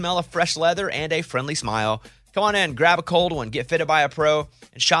by the smell of fresh leather and a friendly smile. Come on in, grab a cold one, get fitted by a pro,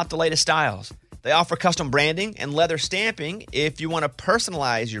 and shop the latest styles. They offer custom branding and leather stamping if you want to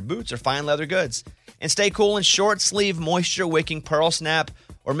personalize your boots or fine leather goods. And stay cool in short sleeve, moisture wicking pearl snap,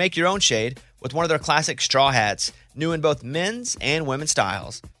 or make your own shade with one of their classic straw hats, new in both men's and women's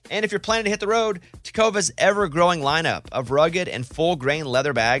styles. And if you're planning to hit the road, Tecovas' ever-growing lineup of rugged and full-grain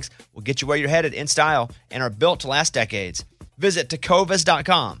leather bags will get you where you're headed in style and are built to last decades. Visit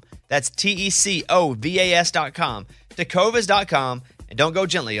Tecovas.com. That's Tecovas.com. Tecovas.com. And don't go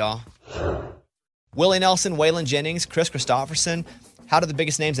gently, y'all. Willie Nelson, Waylon Jennings, Chris Christopherson. How did the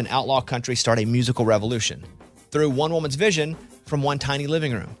biggest names in outlaw country start a musical revolution? Through one woman's vision from one tiny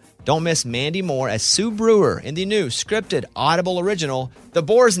living room. Don't miss Mandy Moore as Sue Brewer in the new scripted Audible original, The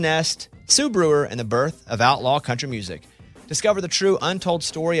Boar's Nest, Sue Brewer and the Birth of Outlaw Country Music. Discover the true untold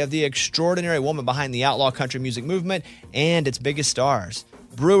story of the extraordinary woman behind the outlaw country music movement and its biggest stars.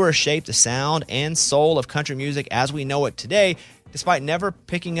 Brewer shaped the sound and soul of country music as we know it today, despite never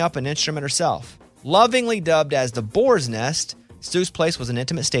picking up an instrument herself. Lovingly dubbed as The Boar's Nest, Sue's place was an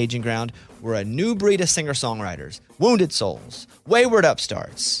intimate staging ground where a new breed of singer-songwriters, wounded souls, wayward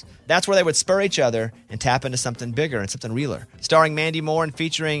upstarts, that's where they would spur each other and tap into something bigger and something realer. Starring Mandy Moore and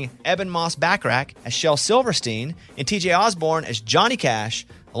featuring Eben Moss Backrack as Shel Silverstein and TJ Osborne as Johnny Cash,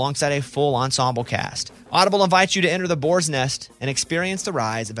 alongside a full ensemble cast. Audible invites you to enter the Boar's Nest and experience the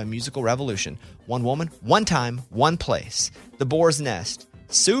rise of a musical revolution. One woman, one time, one place. The Boar's Nest,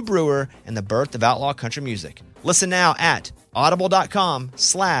 Sue Brewer, and the birth of outlaw country music. Listen now at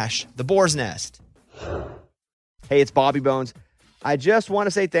audible.com/The Boar's Nest. Hey, it's Bobby Bones. I just want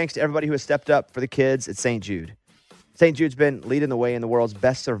to say thanks to everybody who has stepped up for the kids at St. Jude. St. Jude's been leading the way in the world's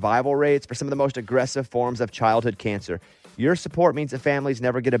best survival rates for some of the most aggressive forms of childhood cancer. Your support means that families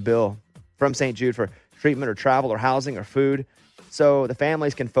never get a bill from St. Jude for treatment or travel or housing or food, so the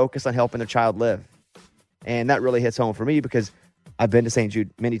families can focus on helping their child live. And that really hits home for me because I've been to St.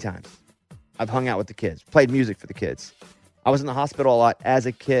 Jude many times. I've hung out with the kids, played music for the kids. I was in the hospital a lot as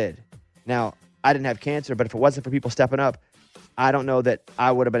a kid. Now, I didn't have cancer, but if it wasn't for people stepping up, I don't know that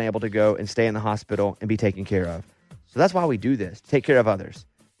I would have been able to go and stay in the hospital and be taken care of. So that's why we do this, take care of others.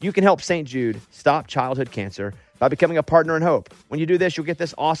 You can help St. Jude stop childhood cancer by becoming a partner in hope. When you do this, you'll get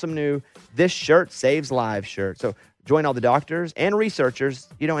this awesome new This Shirt Saves Lives shirt. So join all the doctors and researchers,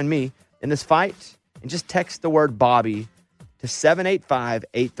 and me, in this fight, and just text the word Bobby to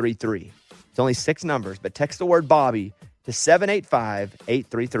 785-833. It's only 6 numbers, but text the word Bobby to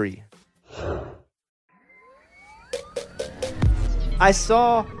 785-833. I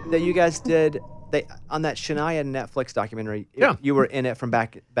saw that you guys did on that Shania Netflix documentary. Yeah. You were in it from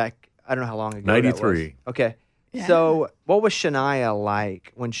back. I don't know how long ago. 93. That was. Okay. Yeah. So, what was Shania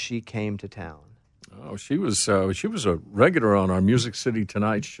like when she came to town? Oh, she was a regular on our Music City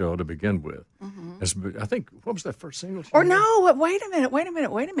Tonight show to begin with. I think, what was that first single? Or no, wait a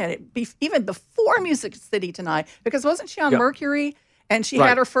minute. Even before Music City Tonight, because wasn't she on Mercury? And she Right.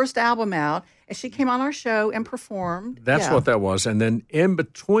 had her first album out, and she came on our show and performed. That's what that was. And then in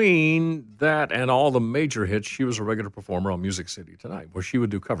between that and all the major hits, she was a regular performer on Music City Tonight, where she would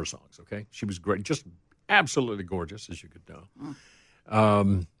do cover songs, okay? She was great, just absolutely gorgeous, as you could know.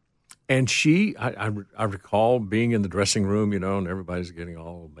 And I recall being in the dressing room, and everybody's getting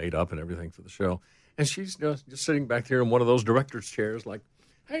all made up and everything for the show. And she's just sitting back there in one of those director's chairs like,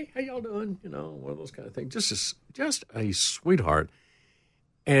 hey, how y'all doing? One of those kind of things. Just a sweetheart.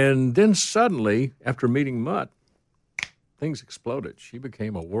 And then suddenly, after meeting Mutt, things exploded. She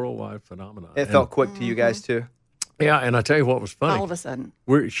became a worldwide phenomenon. It felt quick to you guys, too? Yeah, and I tell you what was funny. All of a sudden.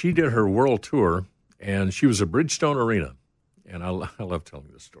 She did her world tour, and she was at Bridgestone Arena. And I love telling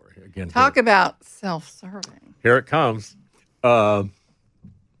this story. Again, Talk about self-serving. here it comes. We're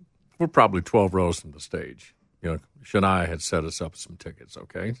probably 12 rows from the stage. Shania had set us up some tickets,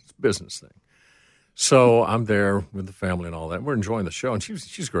 okay? It's a business thing. So I'm there with the family and all that. We're enjoying the show, and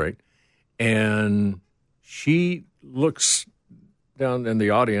she's great. And she looks down in the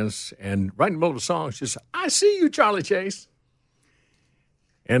audience, and right in the middle of the song, she says, I see you, Charlie Chase.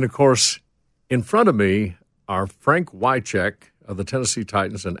 And, of course, in front of me are Frank Wycheck of the Tennessee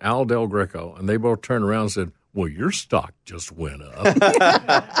Titans and Al Del Greco, and they both turned around and said, well, your stock just went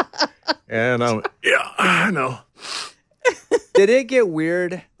up. And I'm, yeah, I know. Did it get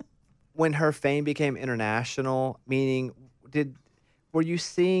weird when her fame became international? Meaning, were you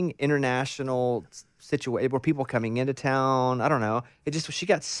seeing international situations? Were people coming into town? I don't know. She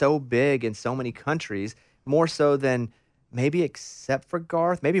got so big in so many countries, more so than maybe except for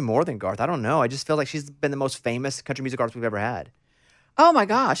Garth, maybe more than Garth. I don't know. I just feel like she's been the most famous country music artist we've ever had. Oh, my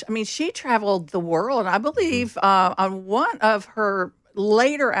gosh. I mean, she traveled the world. I believe on one of her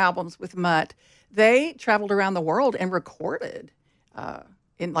later albums with Mutt, they traveled around the world and recorded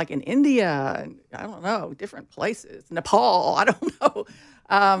in India, and I don't know, different places, Nepal, I don't know.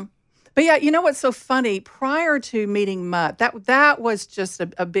 But yeah, you know what's so funny? Prior to meeting Mutt, that was just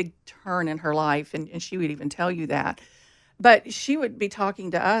a big turn in her life, and she would even tell you that. But she would be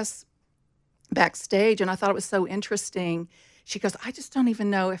talking to us backstage, and I thought it was so interesting. She goes, I just don't even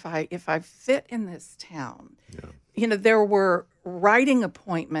know if I fit in this town. Yeah. There were writing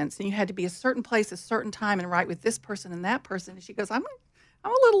appointments, and you had to be a certain place, a certain time, and write with this person and that person. And she goes, I'm a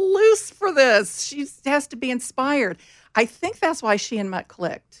little loose for this. She has to be inspired. I think that's why she and Mutt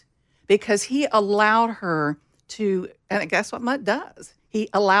clicked, because he allowed her to, and guess what Mutt does? He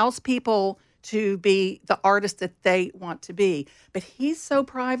allows people to be the artist that they want to be. But he's so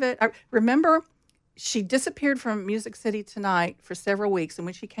private. Remember, she disappeared from Music City Tonight for several weeks, and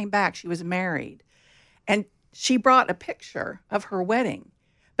when she came back, she was married. And she brought a picture of her wedding,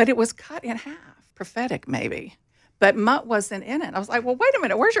 but it was cut in half, prophetic maybe. But Mutt wasn't in it. I was like, well, wait a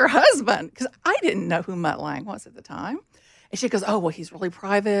minute, where's your husband? Because I didn't know who Mutt Lange was at the time. And she goes, oh, well, he's really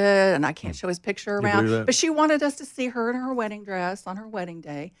private, and I can't show his picture around. But she wanted us to see her in her wedding dress on her wedding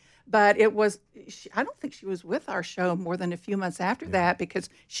day. But I don't think she was with our show more than a few months after that, because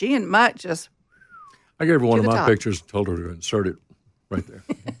she and Mutt just I gave her one of my top. pictures and told her to insert it right there.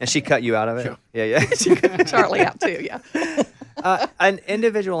 And she cut you out of it? Yeah. she cut Charlie out too, yeah. An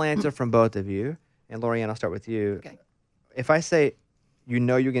individual answer from both of you. And Lorianne, I'll start with you. Okay. If I say, you're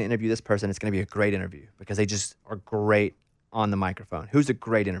going to interview this person, it's going to be a great interview because they just are great on the microphone. Who's a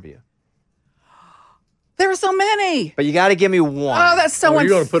great interview? There are so many. But you got to give me one. Oh, that's so unfair.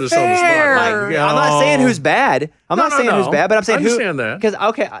 you're gonna put us on the spot. Like, I'm not saying who's bad. I'm not saying who's bad, but I'm saying I understand that. Because,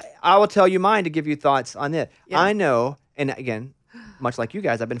 okay, I will tell you mine to give you thoughts on it. Yeah. I know, and again, much like you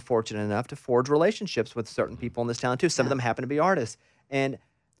guys, I've been fortunate enough to forge relationships with certain people in this town, too. Some of them happen to be artists. And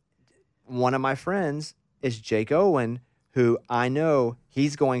one of my friends is Jake Owen, who I know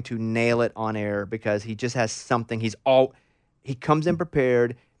he's going to nail it on air because he just has something. He comes in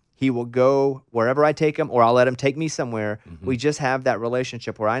prepared. He will go wherever I take him, or I'll let him take me somewhere. We just have that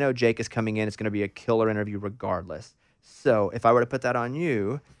relationship where I know Jake is coming in. It's going to be a killer interview regardless. So if I were to put that on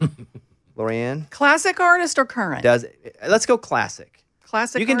you, Lorianne, Classic artist or current? let's go classic.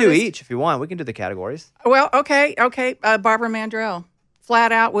 Classic You can do artist? each if you want. We can do the categories. Well, okay. Barbara Mandrell,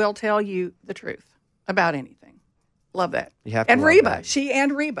 flat out will tell you the truth about anything. Love that. You have to and love Reba, that. she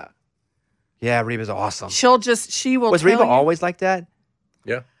and Reba. Yeah, Reba's awesome. She will Was tell Reba you. always like that?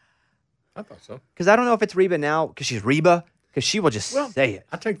 Yeah, I thought so. Because I don't know if it's Reba now because she's Reba because she will just say it.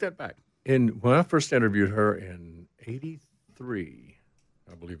 I take that back. When I first interviewed her in '83,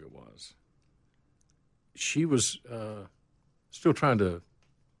 I believe it was, she was still trying to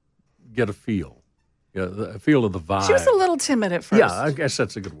get a feel, a feel of the vibe. She was a little timid at first. Yeah, I guess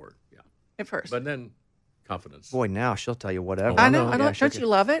that's a good word. Yeah, At first. but then confidence. Boy, now she'll tell you whatever. I know. Yeah, she'll Don't you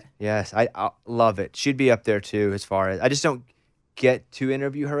love it? Yes, I love it. She'd be up there too as far as I just don't get to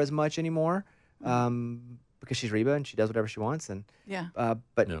interview her as much anymore because she's Reba and she does whatever she wants. And Yeah.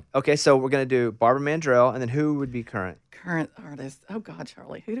 but Yeah. okay, so we're gonna do Barbara Mandrell, and then who would be current? Current artist. Oh God,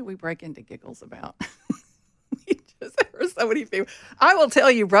 Charlie, who did we break into giggles about? There were so many people. I will tell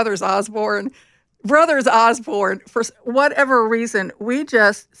you, Brothers Osborne, for whatever reason, we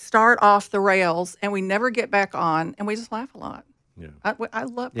just start off the rails and we never get back on, and we just laugh a lot. Yeah. I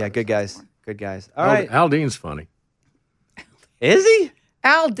love. Yeah, Brothers good guys, Osborne. good guys. All right, Al Dean's funny. is he?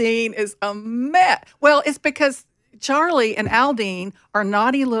 Aldine is a mess. Well, it's because Charlie and Aldine are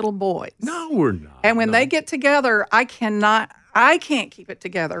naughty little boys. No, we're not. And when No. they get together, I can't keep it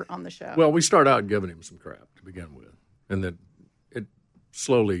together on the show. Well, we start out giving him some crap to begin with, and then it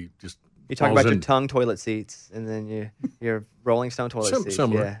slowly just You talk falls about your in- tongue toilet seats, and then your Rolling Stone toilet seats.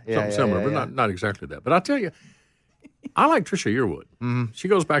 similar, something similar, but not exactly that. But I tell you, I like Trisha Yearwood. Mm-hmm. She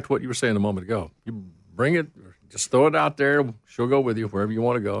goes back to what you were saying a moment ago. You bring it, just throw it out there. She'll go with you wherever you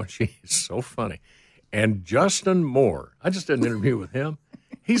want to go. She's so funny. And Justin Moore, I just did an interview with him.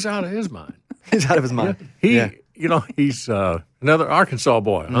 He's out of his mind. He's out of his mind. He's another Arkansas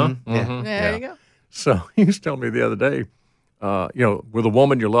boy, huh? Yeah. there you go. So he was telling me the other day, With a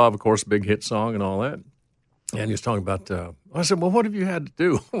Woman You Love, of course, big hit song and all that. And he was talking about, I said, well, what have you had to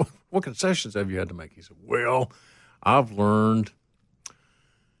do? What concessions have you had to make? He said, well, I've learned.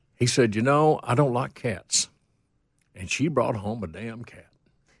 He said, I don't like cats. And she brought home a damn cat.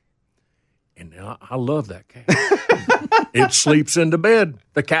 And now I love that cat. It sleeps in the bed.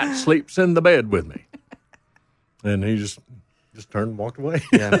 The cat sleeps in the bed with me. And he just turned and walked away.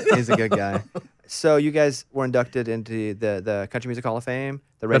 Yeah, he's a good guy. So you guys were inducted into the Country Music Hall of Fame,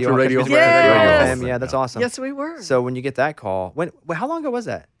 the Country Country Radio Music Hall of Radio Hall of Fame. Fame. Yeah, that's awesome. Yes, we were. So when you get that call, how long ago was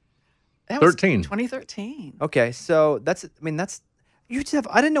that? That was 13. 2013. Okay, so that's you just have.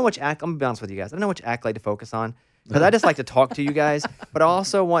 I didn't know which I'm gonna be honest with you guys. I don't know which accolade to focus on because I just like to talk to you guys, but I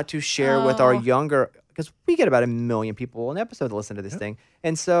also want to share with our younger because we get about 1 million people an episode to listen to this thing,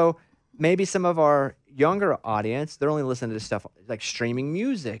 and so maybe some of our younger audience they're only listening to stuff like streaming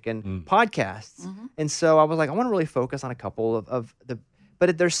music and podcasts, and so I was like, I want to really focus on a couple of the,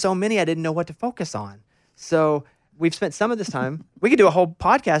 but there's so many I didn't know what to focus on, so. We've spent some of this time. We could do a whole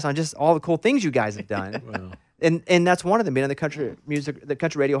podcast on just all the cool things you guys have done. Wow. And that's one of them being in the Country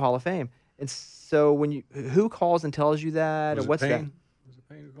Radio Hall of Fame. And so who calls and tells you that, Was or it what's Payne? that? Was it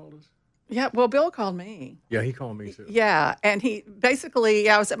Payne who called us? Yeah, well, Bill called me. Yeah, he called me too. Yeah, and he basically,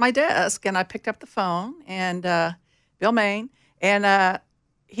 I was at my desk and I picked up the phone and Bill Main, and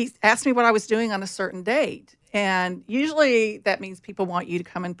he asked me what I was doing on a certain date. And usually that means people want you to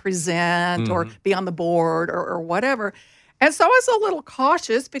come and present or be on the board or whatever. And so I was a little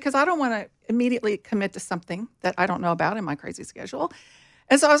cautious because I don't want to immediately commit to something that I don't know about in my crazy schedule.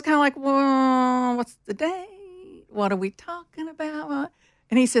 And so I was kind of like, well, what's the date? What are we talking about?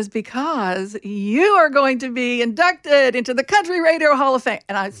 And he says, because you are going to be inducted into the Country Radio Hall of Fame.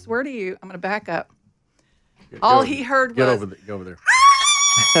 And I swear to you, I'm going to back up. All he heard was, Get over there.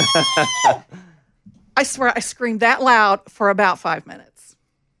 I swear I screamed that loud for about 5 minutes.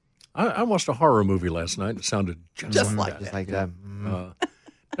 I watched a horror movie last night. It sounded just like that. Just like that.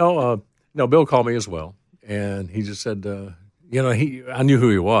 No, Bill called me as well, and he just said, I knew who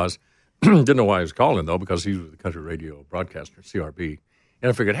he was. Didn't know why he was calling though, because he was the country radio broadcaster, CRB, and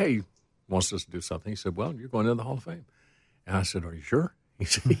I figured, hey, wants us to do something. He said, well, you're going into the Hall of Fame. And I said, are you sure? He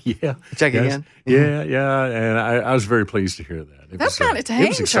said, yeah. Check Yes. again? Yeah. And I was very pleased to hear that. It That's was, kind of it tame,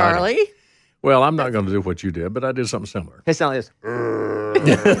 was exciting. Charlie. Well, I'm not going to do what you did, but I did something similar. It sounded like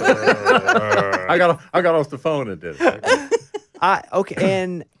this. I got off the phone and did it. Okay,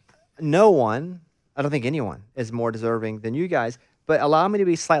 and no one, I don't think anyone, is more deserving than you guys. But allow me to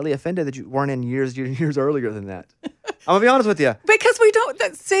be slightly offended that you weren't in years earlier than that. I'm gonna be honest with you. Because we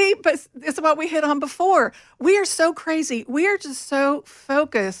don't see, but it's what we hit on before. We are so crazy. We are just so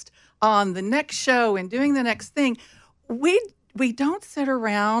focused on the next show and doing the next thing. We don't sit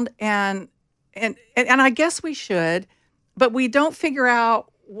around and I guess we should, but we don't figure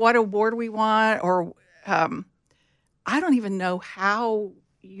out what award we want, or I don't even know how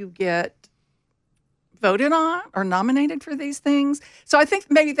you get voted on or nominated for these things. So I think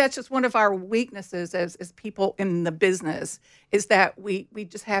maybe that's just one of our weaknesses as people in the business, is that we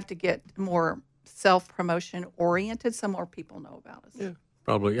just have to get more self-promotion oriented so more people know about us. Yeah,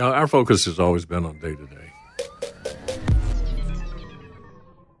 probably. Our focus has always been on day-to-day.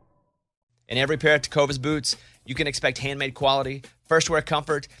 In every pair of Tecovas boots, you can expect handmade quality, first wear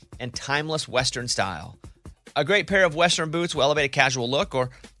comfort, and timeless Western style. A great pair of Western boots will elevate a casual look or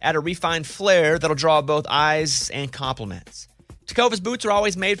add a refined flair that'll draw both eyes and compliments. Tecovas boots are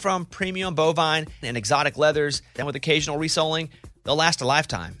always made from premium bovine and exotic leathers, and with occasional resoling, they'll last a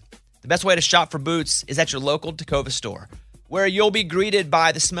lifetime. The best way to shop for boots is at your local Tecovas store, where you'll be greeted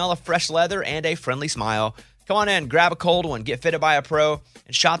by the smell of fresh leather and a friendly smile. Come on in, grab a cold one, get fitted by a pro,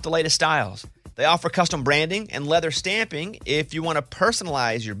 and shop the latest styles. They offer custom branding and leather stamping if you want to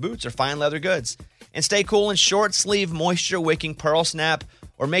personalize your boots or fine leather goods. And stay cool in short sleeve, moisture wicking pearl snap,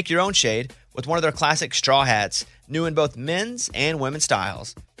 or make your own shade with one of their classic straw hats, new in both men's and women's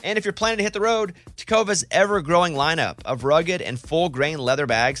styles. And if you're planning to hit the road, Tecovas' ever-growing lineup of rugged and full-grain leather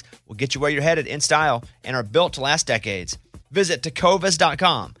bags will get you where you're headed in style and are built to last decades. Visit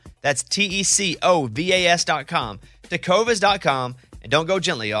Tecovas.com. That's Tecovas.com. Tecovas.com. And don't go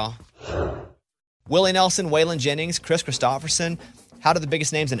gently, y'all. Willie Nelson, Waylon Jennings, Chris Christopherson. How did the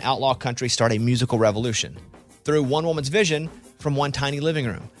biggest names in outlaw country start a musical revolution? Through one woman's vision from one tiny living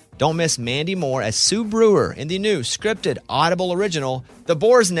room. Don't miss Mandy Moore as Sue Brewer in the new scripted Audible original, The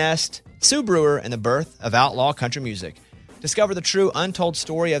Boar's Nest, Sue Brewer and the Birth of Outlaw Country Music. Discover the true untold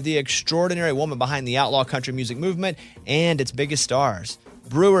story of the extraordinary woman behind the outlaw country music movement and its biggest stars.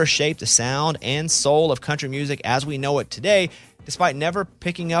 Brewer shaped the sound and soul of country music as we know it today, despite never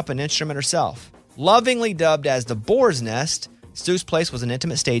picking up an instrument herself. Lovingly dubbed as The Boar's Nest, Sue's place was an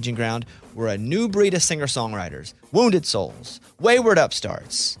intimate staging ground where a new breed of singer-songwriters, wounded souls, wayward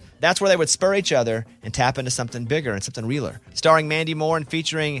upstarts, that's where they would spur each other and tap into something bigger and something realer. Starring Mandy Moore and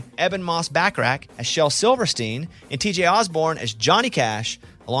featuring Eben Moss Backrack as Shel Silverstein and TJ Osborne as Johnny Cash,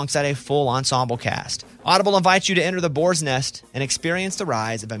 alongside a full ensemble cast. Audible invites you to enter the Boar's Nest and experience the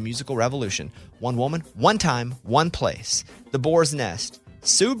rise of a musical revolution. One woman, one time, one place. The Boar's Nest,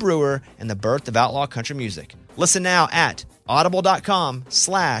 Sue Brewer and the Birth of Outlaw Country Music. Listen now at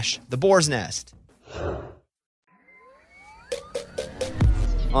audible.com/The Boar's Nest.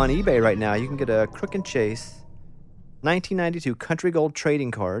 On eBay right now, you can get a Crook and Chase 1992 Country Gold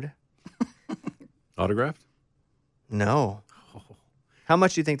trading card. Autographed? No. How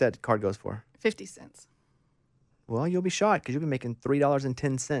much do you think that card goes for? 50 cents. Well, you'll be shocked because you'll be making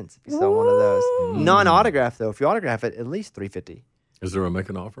 $3.10 if you sell one of those. Non-autograph though. If you autograph it, at least $3.50. Is there a make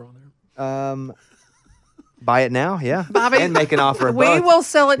an offer on there? Buy it now, yeah. Bobby, and make an offer. of We both. will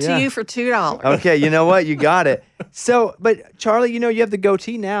sell it to Yeah. you for $2. Okay, you know what? You got it. So, but Charlie, you have the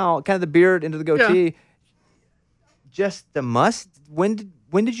goatee now, kind of the beard into the goatee. Yeah. Just the must. When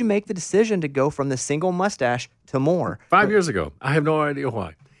did you make the decision to go from the single mustache to more? 5 years ago. I have no idea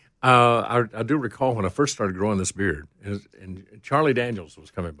why. I do recall when I first started growing this beard, and Charlie Daniels was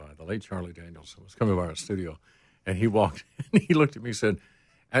coming by, the late Charlie Daniels was coming by our studio, and he walked and he looked at me and said,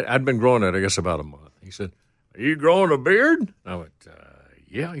 I'd been growing it, I guess, about a month. He said, "Are you growing a beard?" I went,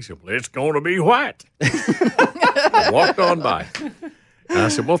 "Yeah." He said, "Well, it's going to be white." I walked on by. And I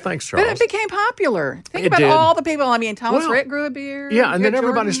said, "Well, thanks, Charles." But it became popular. Think It about did. all the people. I mean, Thomas Well, Rhett grew a beard. Yeah, and You then had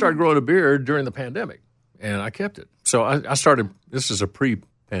everybody Jordan. started growing a beard during the pandemic, and I kept it. So I started, this is a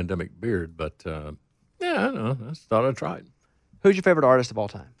pre-pandemic beard, but yeah, I don't know. I just thought I'd try it. Who's your favorite artist of all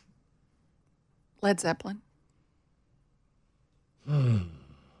time? Led Zeppelin.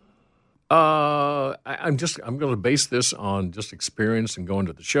 I'm going to base this on just experience and going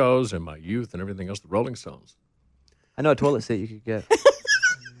to the shows and my youth and everything else. The Rolling Stones. I know a toilet seat you could get.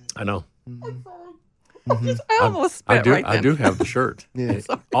 I know. I almost spit I do. right I then. do have the shirt.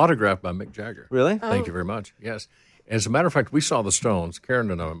 Autographed by Mick Jagger. Really? Thank you very much. Yes. As a matter of fact, we saw the Stones. Karen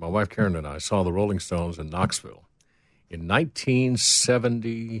and I, my wife Karen and I, saw the Rolling Stones in Knoxville in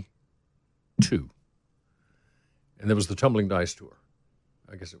 1972, and there was the Tumbling Dice tour.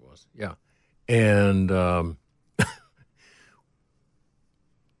 I guess it was, yeah. And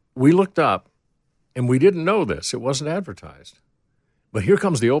we looked up, and we didn't know this. It wasn't advertised. But here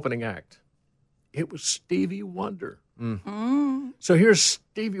comes the opening act. It was Stevie Wonder. So here's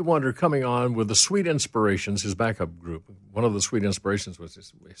Stevie Wonder coming on with the Sweet Inspirations, his backup group. One of the Sweet Inspirations was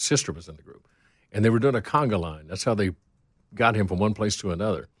his sister was in the group. And they were doing a conga line. That's how they got him from one place to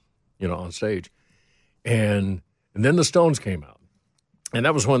another, on stage. And then the Stones came out. And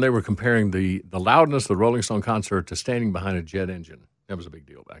that was when they were comparing the loudness of the Rolling Stone concert to standing behind a jet engine. That was a big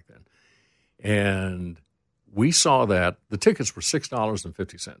deal back then. And we saw that. The tickets were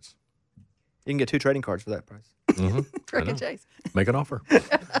 $6.50. You can get 2 trading cards for that price. Trick and chase. Make an offer.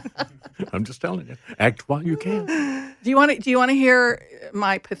 I'm just telling you. Act while you can. Do you want to hear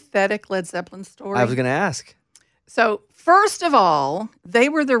my pathetic Led Zeppelin story? I was going to ask. So, first of all, they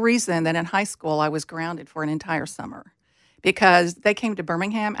were the reason that in high school I was grounded for an entire summer because they came to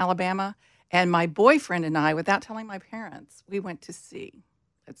Birmingham, Alabama, and my boyfriend and I, without telling my parents, we went to see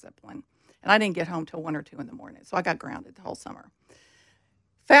Led Zeppelin. And I didn't get home till 1 or 2 in the morning, so I got grounded the whole summer.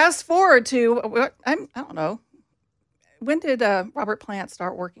 Fast forward to, I don't know, when did Robert Plant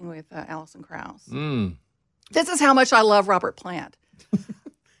start working with Alison Krauss? This is how much I love Robert Plant.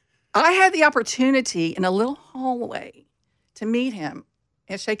 I had the opportunity in a little hallway to meet him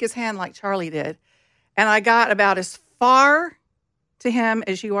and shake his hand like Charlie did. And I got about as far to him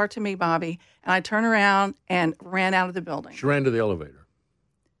as you are to me, Bobby. And I turned around and ran out of the building. She ran to the elevator.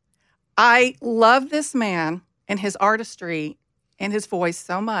 I love this man and his artistry and his voice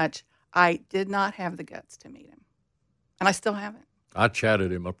so much. I did not have the guts to meet him. And I still haven't. I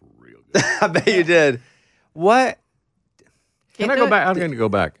chatted him up real good. I bet you did. What? Can I go back? I'm going to go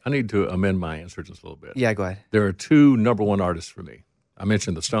back. I need to amend my answer just a little bit. Yeah, go ahead. There are 2 number 1 artists for me. I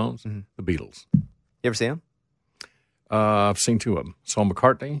mentioned the Stones, the Beatles. You ever see him? I've seen 2 of them. Saw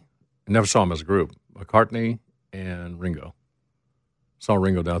McCartney. Never saw him as a group. McCartney and Ringo. Saw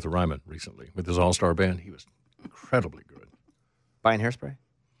Ringo down at the Ryman recently with his all-star band. He was incredibly good. Buying hairspray?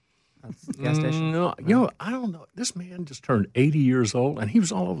 Gas station? No, I don't know. This man just turned 80 years old, and he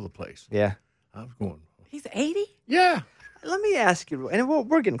was all over the place. Yeah. I was going, He's 80? yeah. Let me ask you, and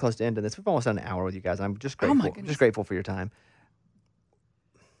we're getting close to ending this. We've almost done an hour with you guys. I'm just grateful. my goodness. Just grateful for your time.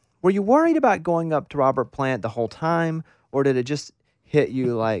 Were you worried about going up to Robert Plant the whole time, or did it just hit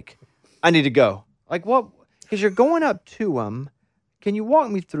you like, I need to go? Like what? Because you're going up to him. Can you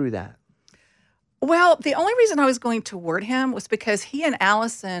walk me through that? Well, the only reason I was going toward him was because he and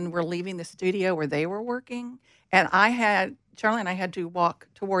Allison were leaving the studio where they were working, and Charlie and I had to walk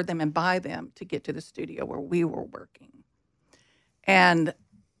toward them and by them to get to the studio where we were working. And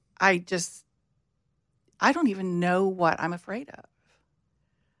I don't even know what I'm afraid of.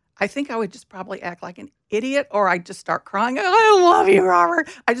 I think I would just probably act like an idiot, or I'd just start crying. I love you, Robert.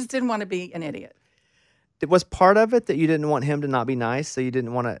 I just didn't want to be an idiot. Was part of it that you didn't want him to not be nice, so you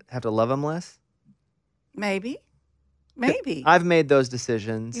didn't want to have to love him less? Maybe. I've made those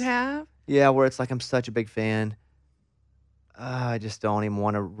decisions. You have? Yeah, where it's like I'm such a big fan. I just don't even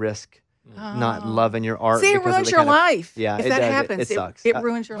want to risk not loving your art. See, it because of ruins the your kind of- life. Yeah, if it that does. happens, It sucks. It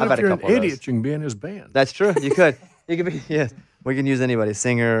ruins your I've life. had If a you're an couple of idiot, those. you can be in his band. That's true. You could be. Yes, we can use anybody,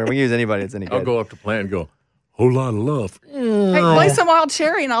 singer. We can use anybody that's any good. I'll go up to Plant and go, whole lot of love. Hey, play some Wild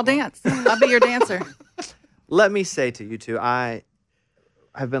Cherry and I'll dance. I'll be your dancer. Let me say to you two, I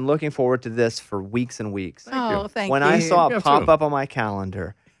have been looking forward to this for weeks and weeks. Oh, thank When you. I saw Me it too. pop up on my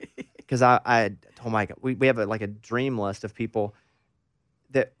calendar, because I told Mike, we have a dream list of people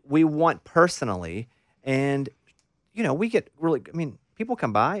that we want personally, and we get really. I mean, people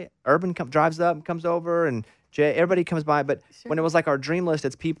come by. Urban drives up, comes over, and Jay. Everybody comes by. But when it was like our dream list,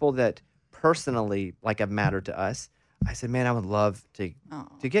 it's people that personally have mattered to us. I said, man, I would love to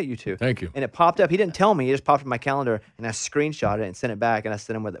get you two. Thank you. And it popped up. He didn't tell me. He just popped up in my calendar, and I screenshot it and sent it back, and I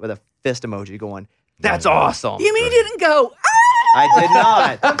sent him with a fist emoji going, that's awesome. You mean you didn't go, I did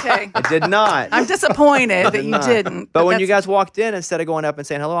not. okay. I did not. I'm disappointed that you not. didn't. But when you that's- guys walked in, instead of going up and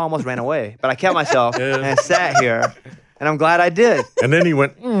saying hello, I almost ran away. But I kept myself and I sat here, and I'm glad I did. And then he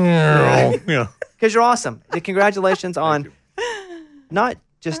went, yeah. Because you're awesome. Congratulations on you. not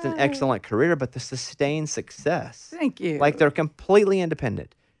just an excellent career, but the sustained success. Thank you. Like they're completely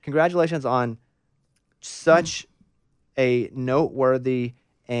independent. Congratulations on such a noteworthy,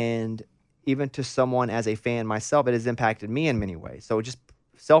 and even to someone as a fan myself, it has impacted me in many ways. So just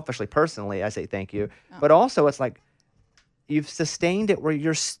selfishly, personally, I say thank you. But also it's like you've sustained it where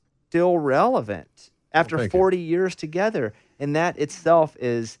you're still relevant after thank you. 40 years together. And that itself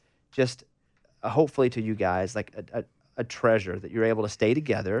is just hopefully to you guys like a treasure that you're able to stay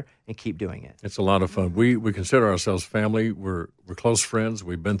together and keep doing it. It's a lot of fun. We consider ourselves family. We're close friends.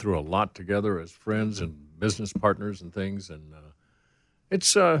 We've been through a lot together as friends and business partners and things, and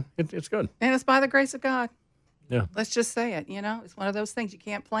it's good. And it's by the grace of God. Yeah. Let's just say it. It's one of those things you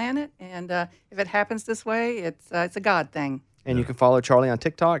can't plan it, and if it happens this way, it's a God thing. And you can follow Charlie on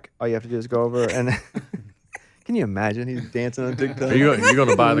TikTok. All you have to do is go over and can you imagine he's dancing on TikTok? Are you going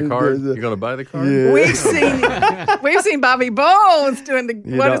to buy the card? You going to buy the card? Yeah. We've seen Bobby Bones doing the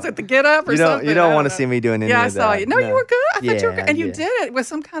the get up or something. You don't want to see me doing any Yeah, I of that. saw you. No, you were good. I thought you were Yeah, good. And you yeah. did it with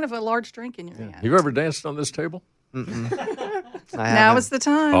some kind of a large drink in your hand. You ever danced on this table? Now is the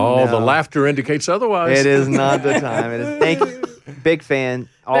time. Oh, the No. laughter indicates otherwise. It is not the time. It is. Thank you. Big fan.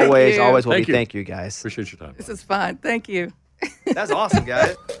 Always you. will Thank be. you. Thank you, guys. Appreciate your time. This is fun. Thank you. That's awesome,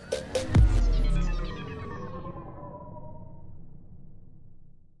 guys.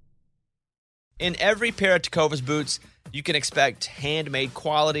 In every pair of Tecovas boots, you can expect handmade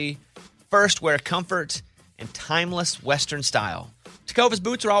quality, first wear comfort, and timeless Western style. Tecovas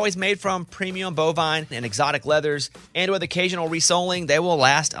boots are always made from premium bovine and exotic leathers, and with occasional resoling, they will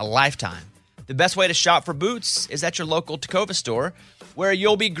last a lifetime. The best way to shop for boots is at your local Tecovas store, where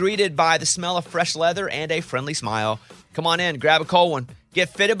you'll be greeted by the smell of fresh leather and a friendly smile. Come on in, grab a cold one, get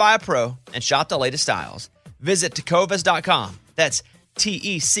fitted by a pro, and shop the latest styles. Visit Tecovas.com. That's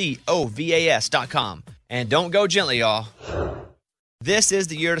Tecovas.com. And don't go gently, y'all. This is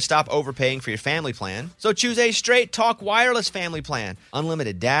the year to stop overpaying for your family plan. So choose a Straight Talk wireless family plan.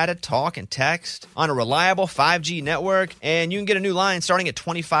 Unlimited data, talk, and text on a reliable 5G network. And you can get a new line starting at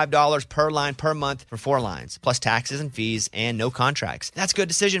 $25 per line per month for 4 lines, plus taxes and fees and no contracts. That's good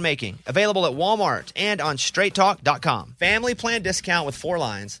decision making. Available at Walmart and on straighttalk.com. Family plan discount with 4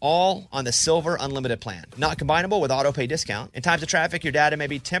 lines, all on the Silver Unlimited plan. Not combinable with auto pay discount. In times of traffic, your data may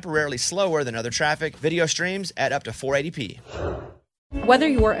be temporarily slower than other traffic. Video streams at up to 480p. Whether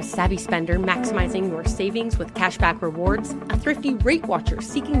you're a savvy spender maximizing your savings with cashback rewards, a thrifty rate watcher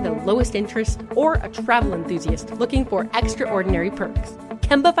seeking the lowest interest, or a travel enthusiast looking for extraordinary perks,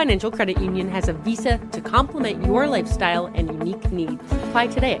 Kemba Financial Credit Union has a visa to complement your lifestyle and unique needs. Apply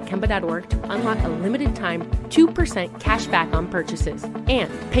today at Kemba.org to unlock a limited time 2% cash back on purchases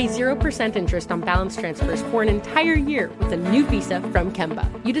and pay 0% interest on balance transfers for an entire year with a new visa from Kemba.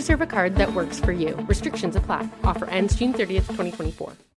 You deserve a card that works for you. Restrictions apply. Offer ends June 30th, 2024.